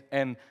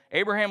 and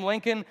Abraham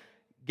Lincoln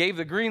gave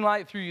the green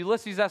light through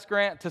Ulysses S.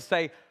 Grant to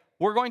say,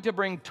 we're going to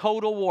bring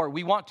total war.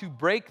 We want to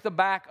break the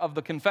back of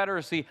the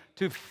Confederacy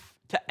to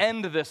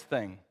end this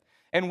thing.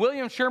 And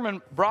William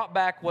Sherman brought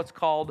back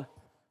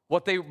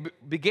what they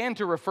began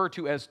to refer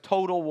to as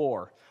total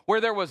war,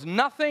 where there was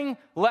nothing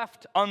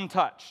left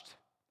untouched.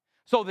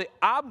 So the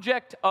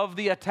object of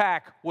the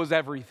attack was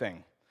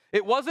everything.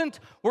 It wasn't,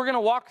 we're going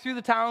to walk through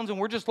the towns and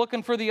we're just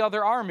looking for the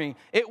other army.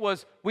 It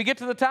was, we get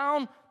to the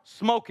town,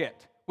 smoke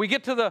it. We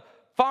get to the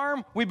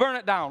farm, we burn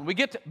it down.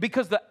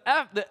 Because the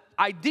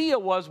idea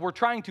was we're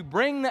trying to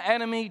bring the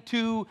enemy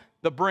to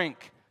the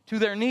brink, to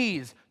their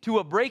knees, to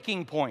a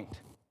breaking point.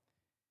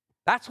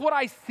 That's what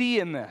I see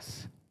in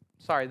this.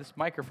 Sorry, this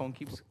microphone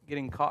keeps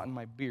getting caught in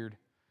my beard.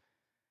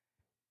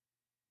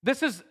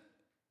 This is,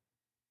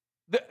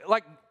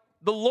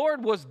 the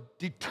Lord was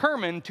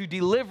determined to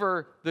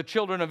deliver the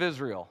children of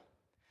Israel.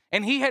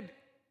 And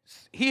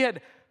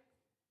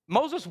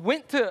Moses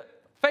went to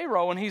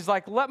Pharaoh and he's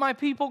like, let my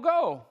people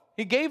go.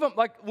 He gave him,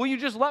 like, will you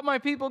just let my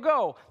people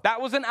go? That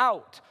was an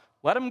out.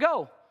 Let them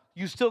go.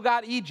 You still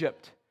got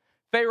Egypt.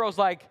 Pharaoh's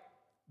like,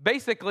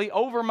 basically,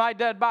 over my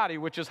dead body,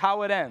 which is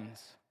how it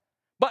ends.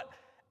 But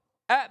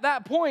at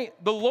that point,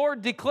 the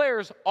Lord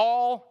declares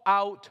all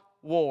out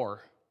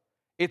war.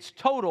 It's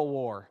total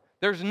war.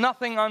 There's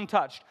nothing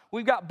untouched.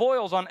 We've got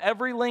boils on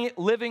every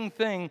living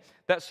thing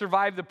that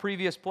survived the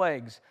previous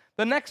plagues.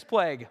 The next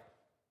plague,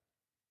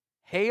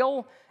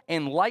 hail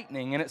and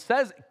lightning. And it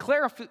says,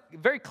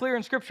 very clear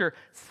in Scripture,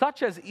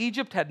 such as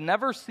Egypt had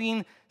never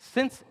seen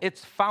since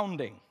its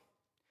founding.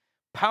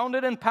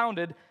 Pounded and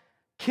pounded,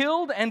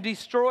 killed and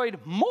destroyed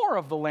more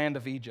of the land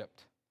of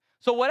Egypt.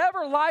 So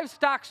whatever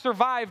livestock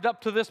survived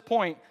up to this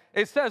point,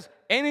 it says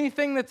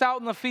anything that's out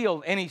in the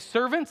field, any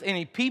servants,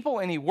 any people,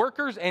 any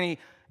workers, any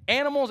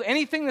animals,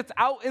 anything that's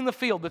out in the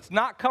field that's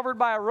not covered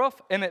by a roof,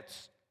 and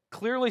it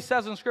clearly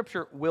says in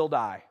Scripture, will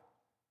die.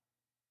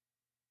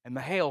 And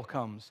the hail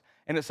comes,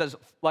 and it says,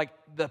 like,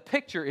 the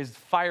picture is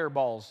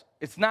fireballs.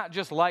 It's not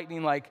just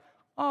lightning like,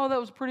 oh, that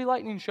was a pretty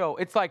lightning show.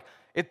 It's like,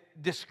 it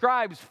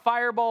describes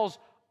fireballs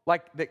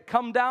like that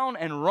come down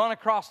and run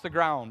across the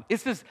ground.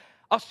 It's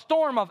a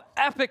storm of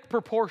epic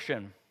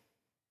proportion.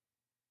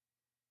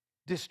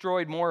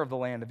 Destroyed more of the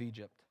land of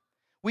Egypt.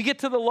 We get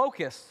to the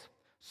locusts.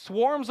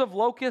 Swarms of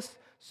locusts,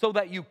 so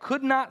that you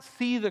could not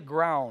see the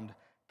ground,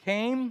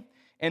 came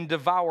and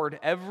devoured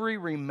every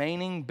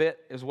remaining bit,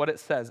 is what it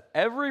says,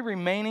 every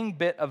remaining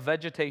bit of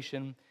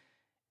vegetation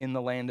in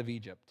the land of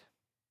Egypt.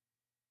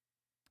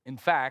 In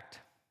fact,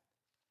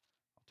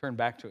 I'll turn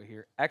back to it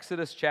here.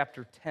 Exodus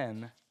chapter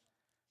 10,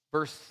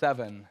 verse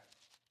 7.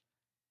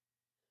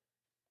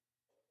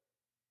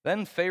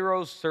 Then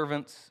Pharaoh's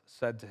servants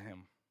said to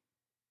him,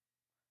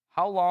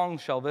 how long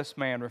shall this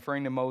man,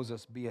 referring to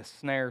Moses, be a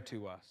snare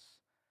to us?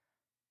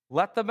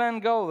 Let the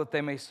men go that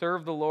they may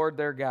serve the Lord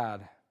their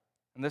God.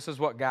 And this is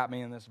what got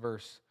me in this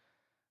verse.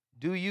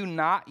 Do you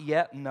not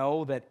yet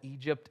know that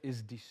Egypt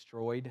is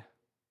destroyed?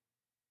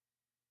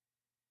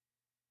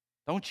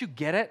 Don't you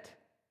get it?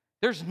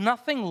 There's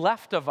nothing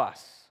left of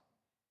us.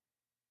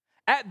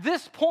 At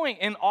this point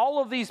in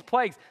all of these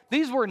plagues,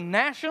 these were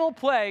national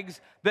plagues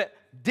that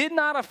did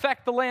not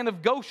affect the land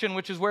of Goshen,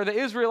 which is where the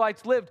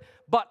Israelites lived,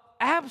 but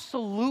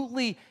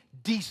absolutely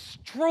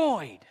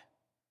destroyed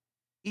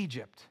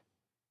Egypt.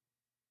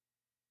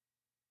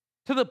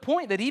 To the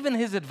point that even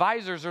his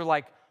advisors are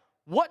like,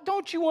 what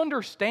don't you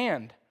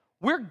understand?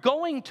 We're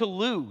going to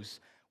lose.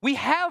 We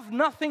have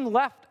nothing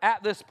left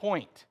at this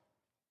point.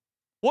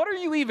 What are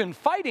you even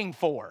fighting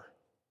for?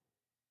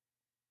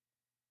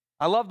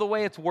 I love the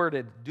way it's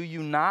worded. Do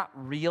you not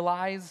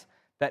realize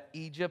that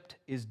Egypt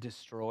is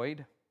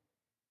destroyed?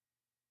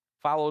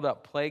 Followed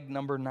up, plague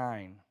number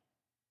 9,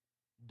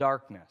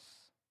 darkness.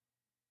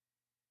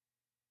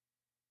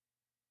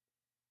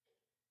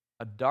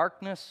 A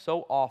darkness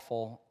so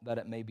awful that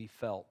it may be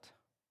felt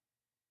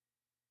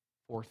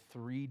for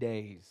 3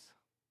 days.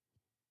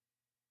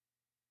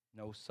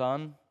 No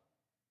sun,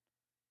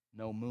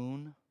 no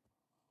moon,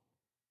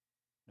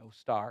 no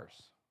stars.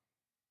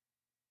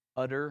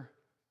 Utter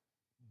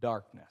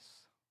darkness.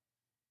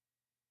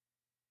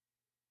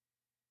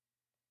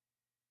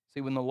 See,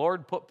 when the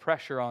Lord put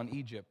pressure on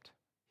Egypt,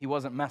 he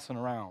wasn't messing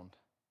around.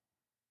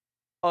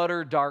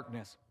 Utter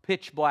darkness,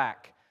 pitch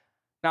black.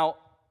 Now,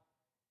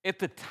 at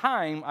the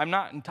time,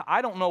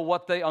 I don't know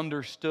what they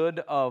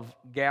understood of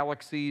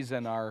galaxies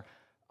and our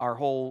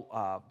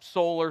whole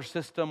solar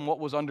system, what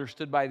was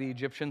understood by the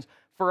Egyptians.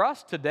 For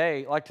us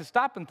today, like to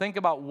stop and think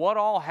about what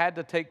all had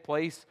to take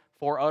place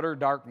for utter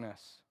darkness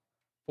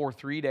for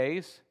 3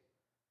 days.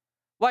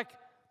 Like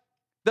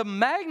the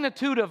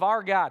magnitude of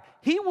our God,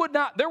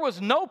 there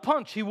was no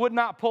punch he would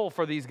not pull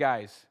for these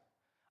guys.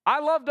 I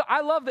love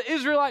the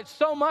Israelites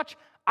so much,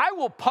 I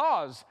will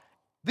pause.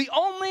 The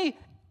only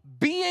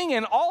being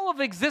in all of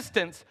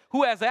existence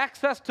who has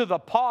access to the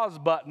pause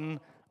button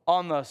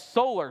on the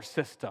solar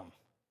system.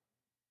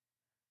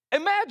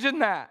 Imagine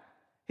that.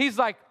 He's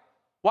like,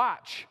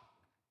 watch,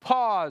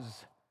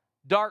 pause,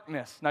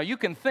 darkness. Now you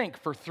can think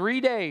for 3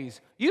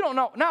 days. You don't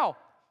know. Now,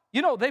 we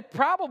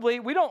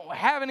don't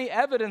have any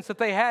evidence that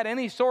they had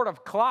any sort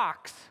of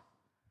clocks.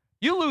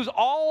 You lose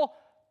all,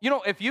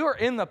 if you are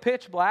in the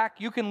pitch black,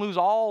 you can lose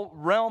all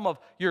realm of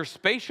your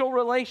spatial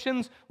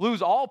relations,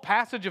 lose all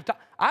passage of time.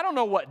 I don't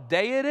know what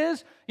day it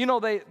is.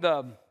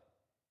 The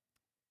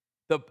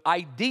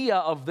idea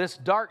of this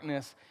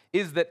darkness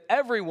is that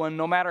everyone,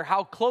 no matter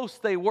how close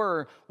they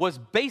were, was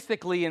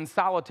basically in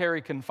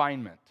solitary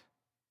confinement.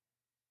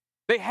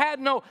 They had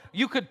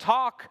you could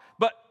talk,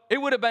 but it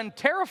would have been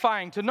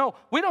terrifying to know,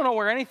 we don't know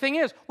where anything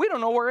is. We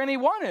don't know where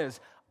anyone is.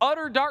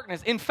 Utter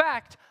darkness. In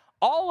fact,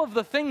 all of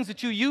the things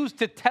that you use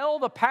to tell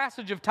the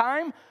passage of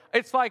time,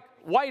 it's like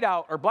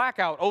whiteout or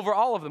blackout over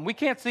all of them. We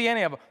can't see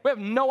any of them. We have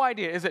no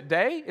idea. Is it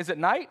day? Is it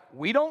night?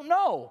 We don't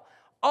know.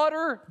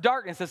 Utter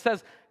darkness. It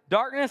says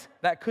darkness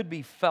that could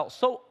be felt.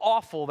 So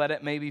awful that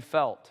it may be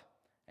felt.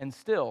 And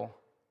still,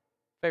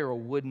 Pharaoh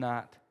would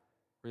not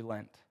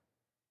relent.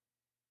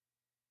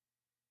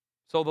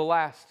 So the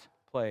last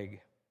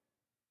plague.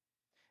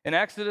 In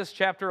Exodus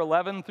chapter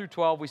 11 through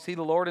 12, we see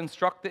the Lord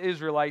instruct the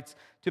Israelites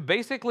to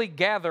basically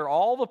gather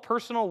all the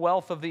personal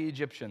wealth of the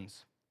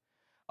Egyptians,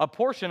 a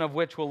portion of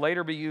which will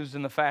later be used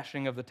in the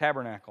fashioning of the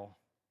tabernacle.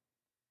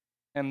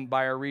 And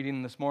by our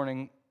reading this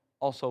morning,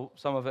 also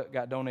some of it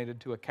got donated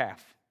to a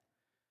calf.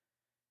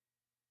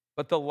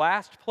 But the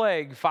last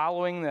plague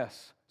following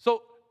this.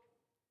 So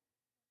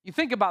you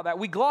think about that.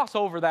 We gloss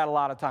over that a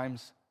lot of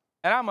times.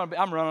 And I'm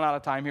running out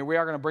of time here. We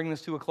are going to bring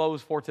this to a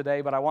close for today,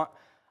 but I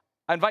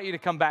invite you to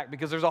come back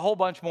because there's a whole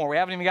bunch more. We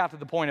haven't even got to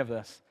the point of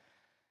this.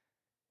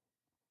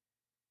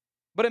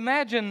 But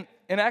imagine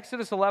in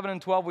Exodus 11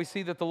 and 12, we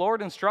see that the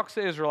Lord instructs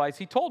the Israelites.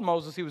 He told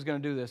Moses he was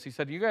going to do this. He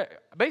said,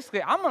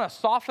 basically, I'm going to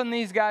soften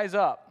these guys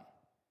up.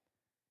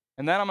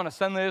 And then I'm going to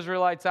send the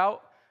Israelites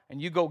out, and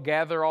you go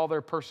gather all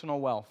their personal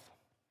wealth.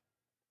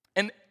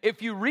 And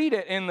if you read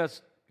it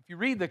if you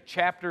read the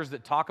chapters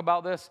that talk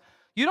about this,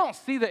 you don't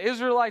see the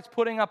Israelites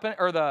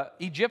or the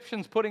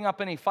Egyptians putting up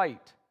any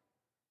fight.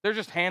 They're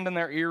just handing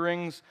their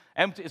earrings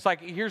empty. It's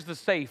like, here's the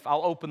safe.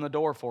 I'll open the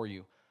door for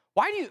you.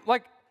 Why do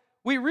you,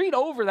 we read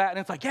over that and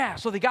it's like, yeah,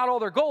 so they got all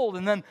their gold.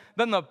 And then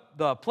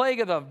the plague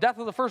of the death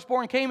of the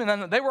firstborn came and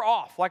then they were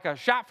off like a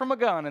shot from a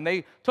gun and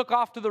they took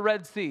off to the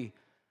Red Sea.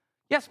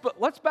 Yes,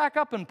 but let's back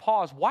up and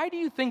pause. Why do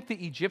you think the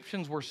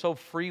Egyptians were so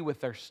free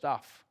with their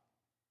stuff?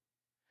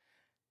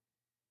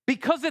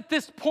 Because at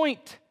this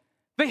point,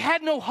 they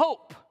had no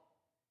hope.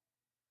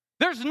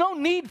 There's no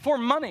need for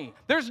money.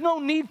 There's no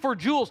need for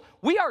jewels.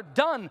 We are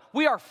done.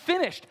 We are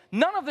finished.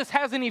 None of this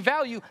has any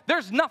value.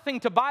 There's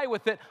nothing to buy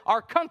with it.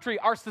 Our country,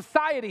 our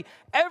society,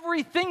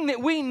 everything that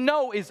we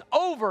know is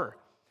over.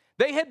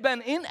 They had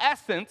been, in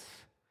essence,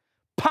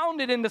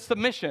 pounded into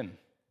submission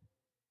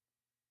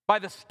by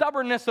the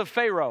stubbornness of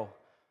Pharaoh.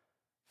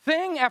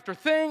 Thing after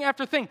thing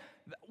after thing.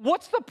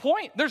 What's the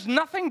point? There's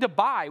nothing to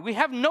buy. We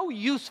have no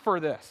use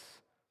for this.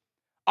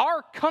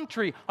 Our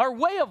country, our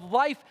way of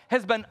life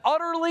has been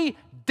utterly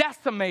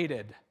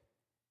decimated.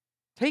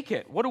 Take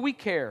it. What do we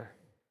care?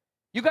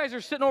 You guys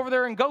are sitting over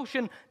there in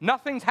Goshen.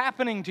 Nothing's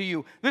happening to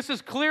you. This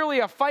is clearly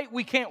a fight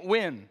we can't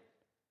win.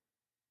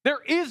 There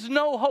is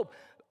no hope.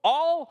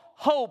 All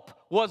hope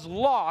was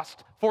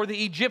lost for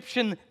the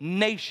Egyptian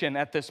nation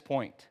at this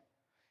point.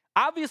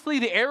 Obviously,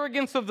 the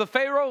arrogance of the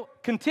Pharaoh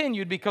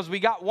continued because we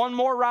got one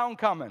more round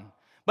coming.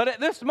 But at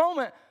this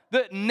moment,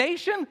 the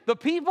nation, the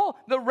people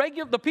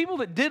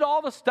that did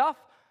all the stuff,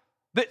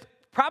 that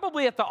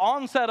probably at the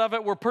onset of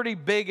it were pretty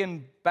big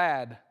and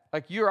bad.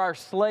 Like, you're our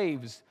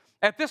slaves.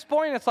 At this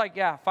point, it's like,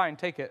 yeah, fine,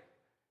 take it.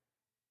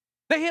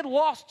 They had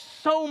lost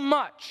so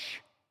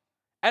much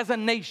as a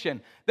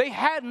nation. They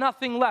had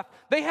nothing left.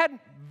 They had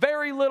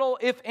very little,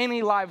 if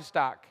any,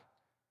 livestock.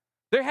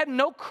 They had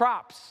no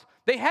crops.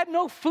 They had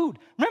no food.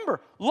 Remember,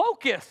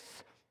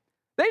 locusts.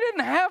 They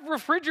didn't have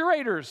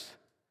refrigerators.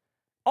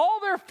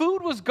 All their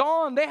food was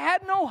gone. They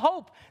had no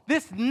hope.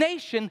 This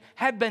nation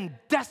had been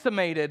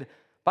decimated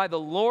by the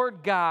Lord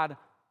God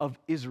of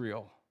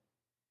Israel.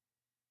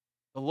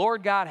 The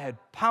Lord God had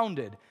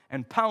pounded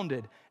and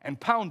pounded and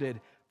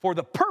pounded for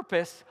the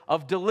purpose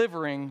of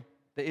delivering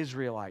the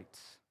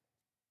Israelites.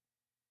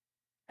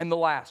 And the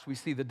last, we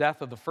see the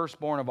death of the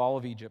firstborn of all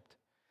of Egypt.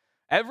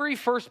 Every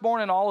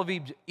firstborn in all of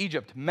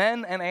Egypt,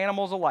 men and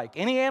animals alike,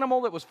 any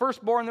animal that was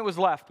firstborn that was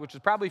left, which is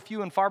probably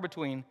few and far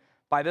between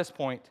by this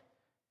point,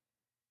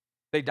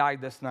 they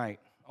died this night.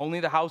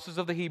 Only the houses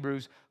of the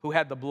Hebrews, who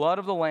had the blood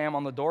of the lamb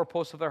on the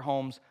doorposts of their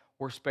homes,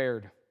 were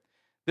spared.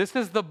 This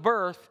is the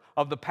birth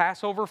of the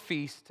Passover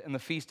feast and the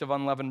feast of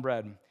unleavened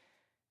bread.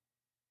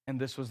 And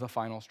this was the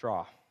final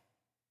straw.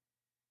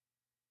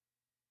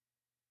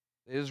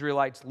 The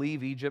Israelites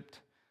leave Egypt.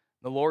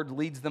 The Lord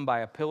leads them by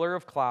a pillar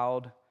of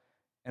cloud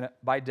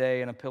by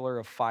day and a pillar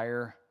of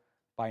fire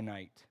by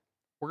night.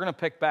 We're going to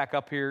pick back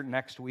up here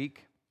next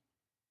week.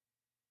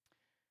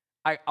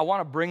 I want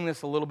to bring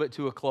this a little bit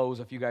to a close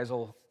if you guys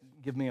will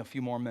give me a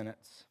few more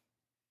minutes.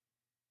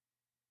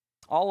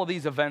 All of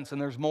these events, and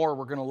there's more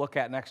we're going to look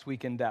at next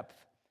week in depth,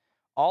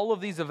 all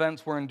of these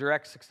events were in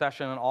direct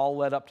succession and all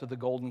led up to the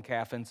golden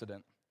calf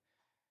incident.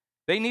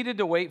 They needed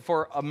to wait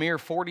for a mere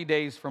 40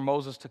 days for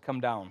Moses to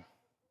come down.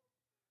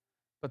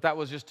 But that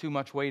was just too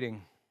much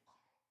waiting,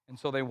 and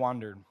so they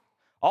wandered.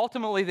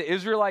 Ultimately, the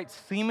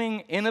Israelites'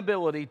 seeming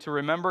inability to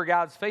remember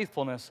God's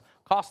faithfulness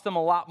cost them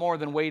a lot more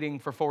than waiting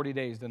for 40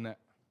 days, didn't it?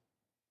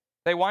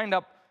 They wind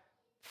up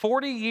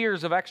 40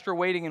 years of extra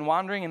waiting and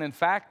wandering, and in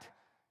fact,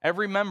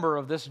 every member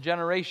of this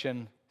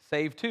generation,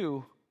 save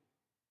two,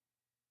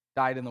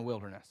 died in the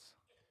wilderness.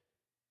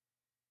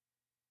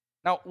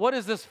 Now, what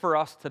is this for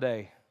us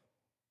today?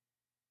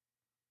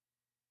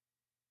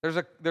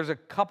 There's a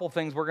couple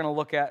things we're going to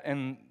look at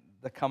in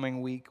the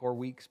coming week or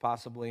weeks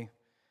possibly.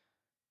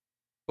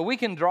 But we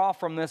can draw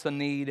from this a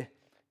need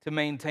to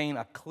maintain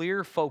a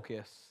clear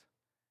focus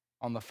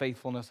on the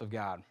faithfulness of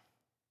God.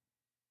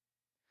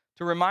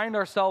 To remind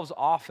ourselves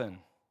often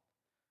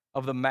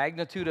of the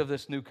magnitude of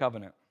this new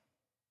covenant.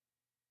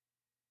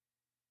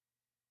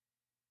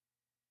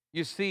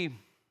 You see,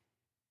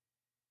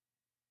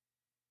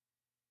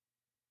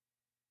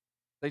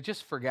 they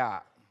just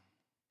forgot.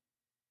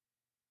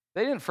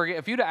 They didn't forget.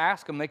 If you'd have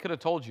asked them, they could have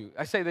told you.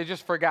 I say they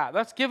just forgot.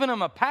 That's giving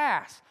them a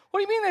pass. What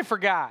do you mean they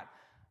forgot?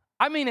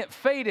 I mean, it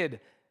faded.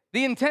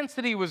 The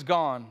intensity was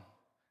gone.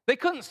 They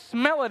couldn't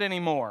smell it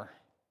anymore.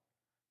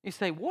 You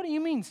say, what do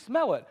you mean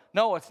smell it?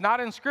 No, it's not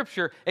in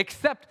Scripture,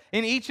 except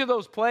in each of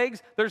those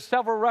plagues, there's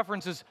several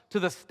references to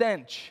the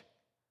stench.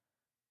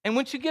 And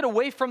once you get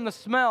away from the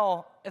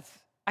smell,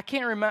 I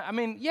can't remember. I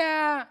mean,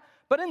 yeah,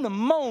 but in the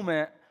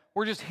moment,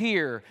 we're just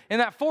here.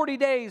 And that 40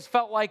 days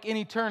felt like an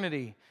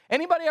eternity.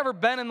 Anybody ever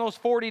been in those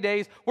 40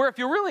 days where if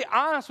you're really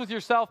honest with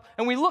yourself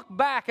and we look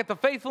back at the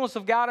faithfulness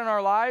of God in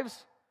our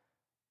lives,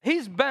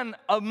 He's been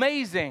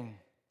amazing.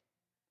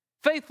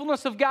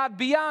 Faithfulness of God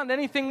beyond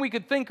anything we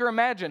could think or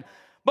imagine.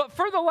 But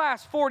for the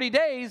last 40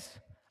 days,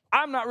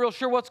 I'm not real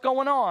sure what's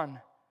going on.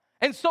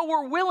 And so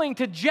we're willing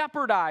to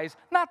jeopardize,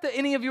 not that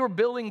any of you are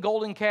building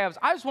golden calves.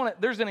 I just want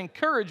to, there's an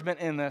encouragement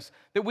in this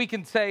that we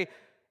can say,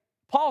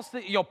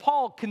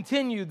 Paul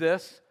continued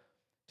this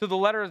to the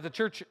letter of the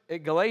church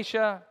at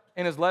Galatia,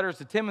 in his letters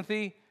to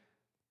Timothy,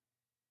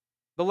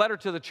 the letter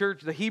to the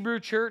church, the Hebrew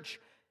church.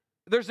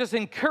 There's this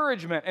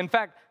encouragement. In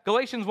fact,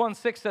 Galatians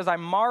 1:6 says, I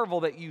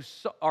marvel that you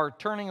are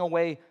turning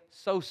away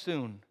so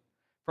soon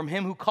from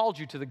him who called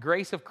you to the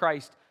grace of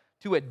Christ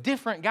to a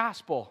different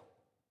gospel.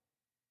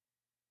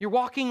 You're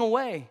walking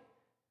away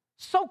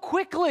so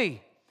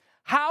quickly.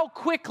 How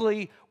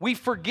quickly we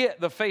forget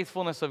the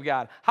faithfulness of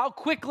God. How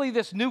quickly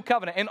this new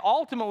covenant. And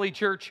ultimately,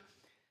 church,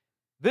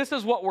 this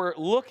is what we're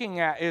looking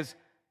at is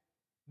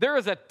there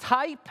is a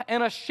type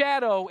and a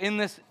shadow in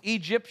this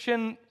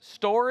Egyptian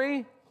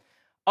story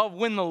of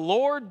when the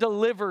Lord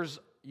delivers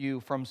you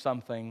from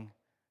something,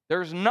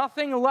 there's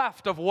nothing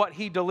left of what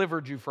he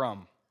delivered you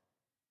from.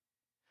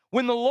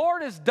 When the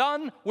Lord is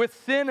done with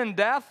sin and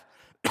death,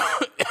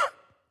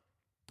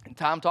 and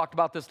Tom talked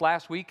about this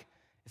last week,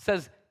 it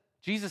says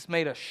Jesus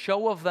made a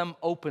show of them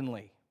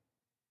openly.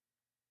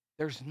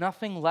 There's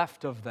nothing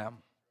left of them.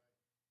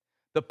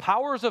 The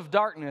powers of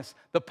darkness,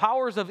 the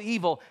powers of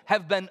evil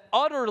have been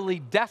utterly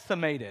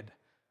decimated.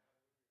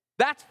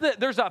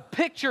 There's a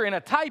picture and a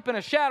type and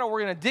a shadow.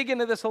 We're going to dig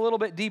into this a little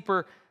bit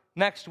deeper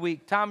next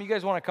week. Tom, you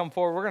guys want to come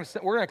forward?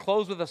 We're going to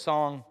close with a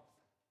song.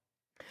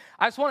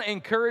 I just want to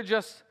encourage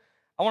us.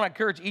 I want to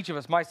encourage each of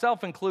us,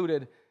 myself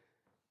included,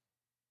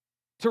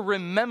 to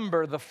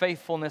remember the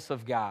faithfulness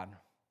of God.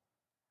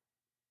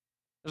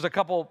 There's a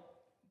couple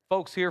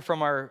folks here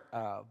from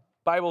our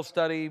Bible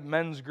study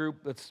men's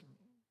group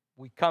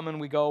we come and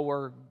we go,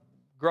 we're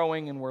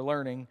growing and we're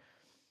learning.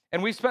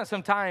 And we spent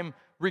some time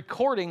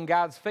recording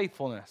God's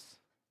faithfulness,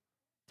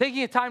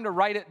 taking a time to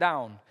write it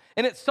down.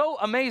 And it's so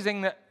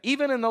amazing that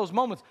even in those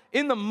moments,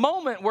 in the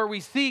moment where we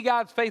see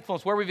God's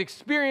faithfulness, where we've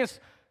experienced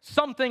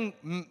something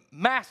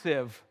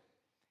massive,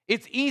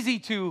 it's easy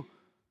to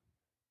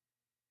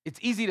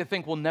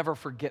think we'll never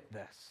forget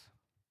this.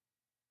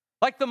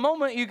 Like the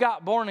moment you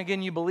got born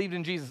again, you believed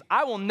in Jesus.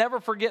 I will never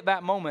forget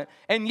that moment.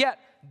 And yet,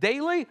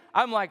 daily,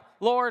 I'm like,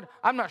 Lord,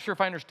 I'm not sure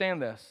if I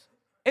understand this.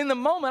 In the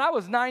moment, I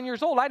was 9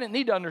 years old. I didn't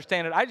need to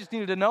understand it. I just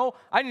needed to know.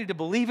 I needed to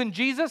believe in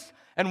Jesus.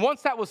 And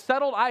once that was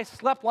settled, I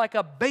slept like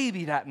a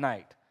baby that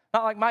night.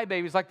 Not like my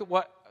babies, like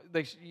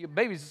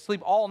babies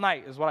sleep all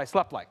night is what I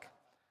slept like.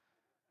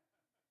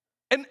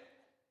 And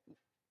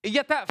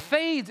yet that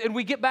fades, and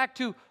we get back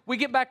to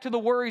the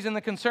worries and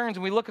the concerns,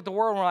 and we look at the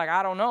world and we're like,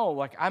 I don't know,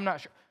 like I'm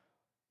not sure.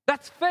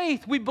 That's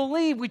faith.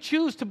 We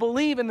choose to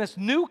believe in this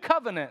new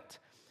covenant,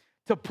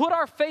 to put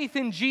our faith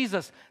in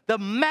Jesus. The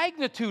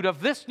magnitude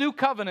of this new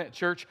covenant,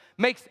 church,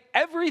 makes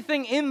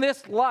everything in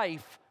this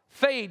life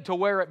fade to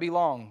where it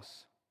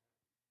belongs.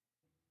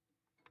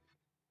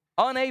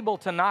 Unable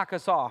to knock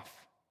us off.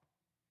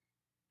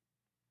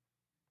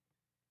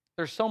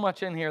 There's so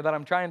much in here that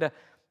I'm trying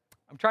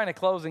to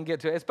close and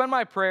get to. It's been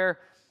my prayer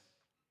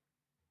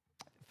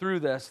through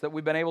this that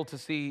we've been able to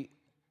see.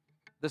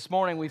 This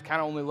morning, we've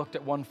kind of only looked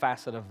at one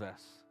facet of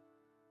this.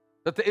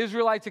 That the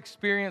Israelites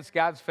experienced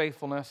God's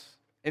faithfulness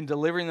in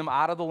delivering them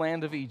out of the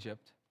land of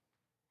Egypt.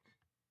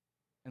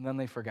 And then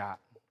they forgot.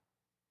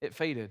 It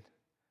faded.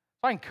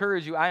 So I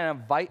encourage you,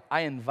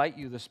 I invite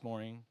you this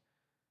morning,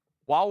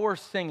 while we're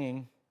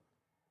singing,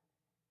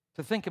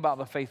 to think about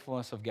the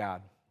faithfulness of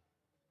God.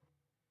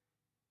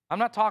 I'm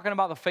not talking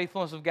about the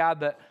faithfulness of God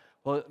that,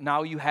 well,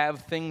 now you have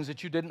things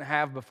that you didn't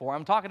have before.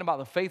 I'm talking about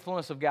the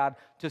faithfulness of God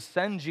to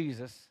send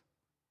Jesus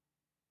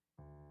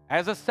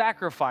as a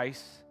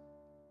sacrifice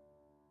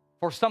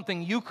for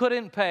something you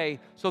couldn't pay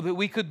so that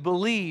we could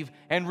believe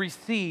and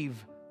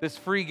receive this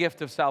free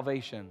gift of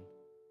salvation.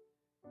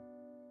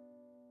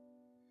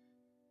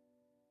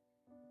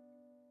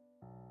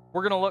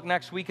 We're going to look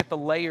next week at the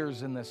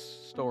layers in this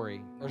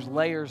story. There's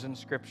layers in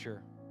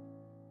Scripture.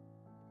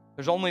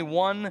 There's only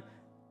one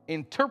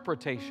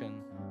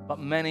interpretation, but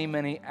many,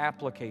 many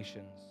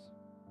applications.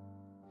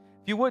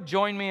 If you would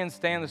join me and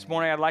stand this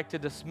morning, I'd like to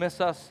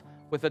dismiss us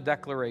with a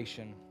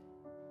declaration.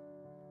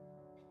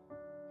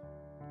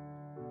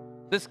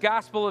 This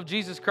gospel of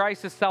Jesus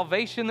Christ, this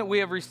salvation that we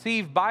have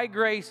received by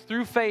grace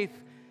through faith,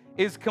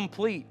 is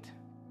complete.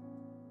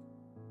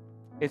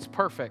 It's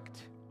perfect.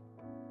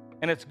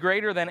 And it's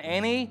greater than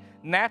any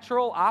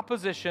natural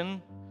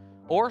opposition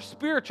or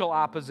spiritual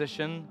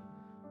opposition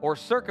or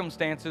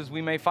circumstances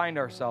we may find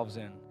ourselves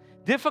in.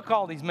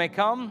 Difficulties may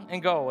come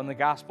and go, and the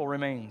gospel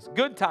remains.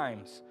 Good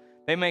times,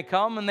 they may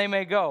come and they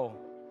may go.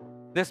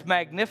 This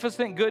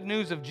magnificent good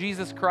news of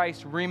Jesus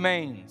Christ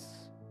remains.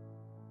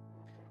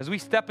 As we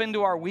step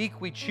into our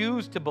week, we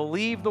choose to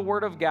believe the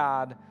Word of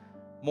God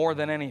more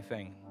than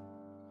anything.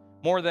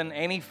 More than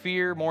any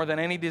fear, more than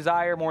any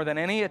desire, more than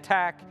any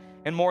attack,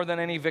 and more than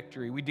any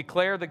victory. We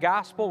declare the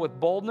gospel with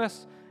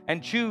boldness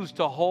and choose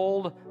to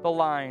hold the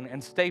line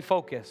and stay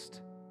focused.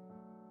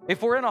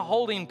 If we're in a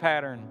holding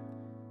pattern,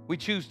 we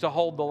choose to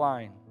hold the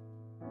line.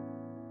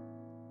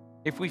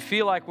 If we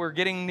feel like we're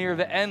getting near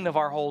the end of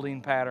our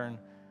holding pattern,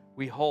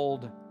 we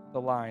hold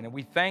the line. And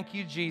we thank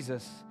you,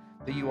 Jesus,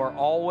 that you are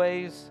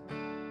always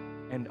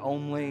and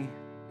only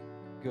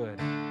good.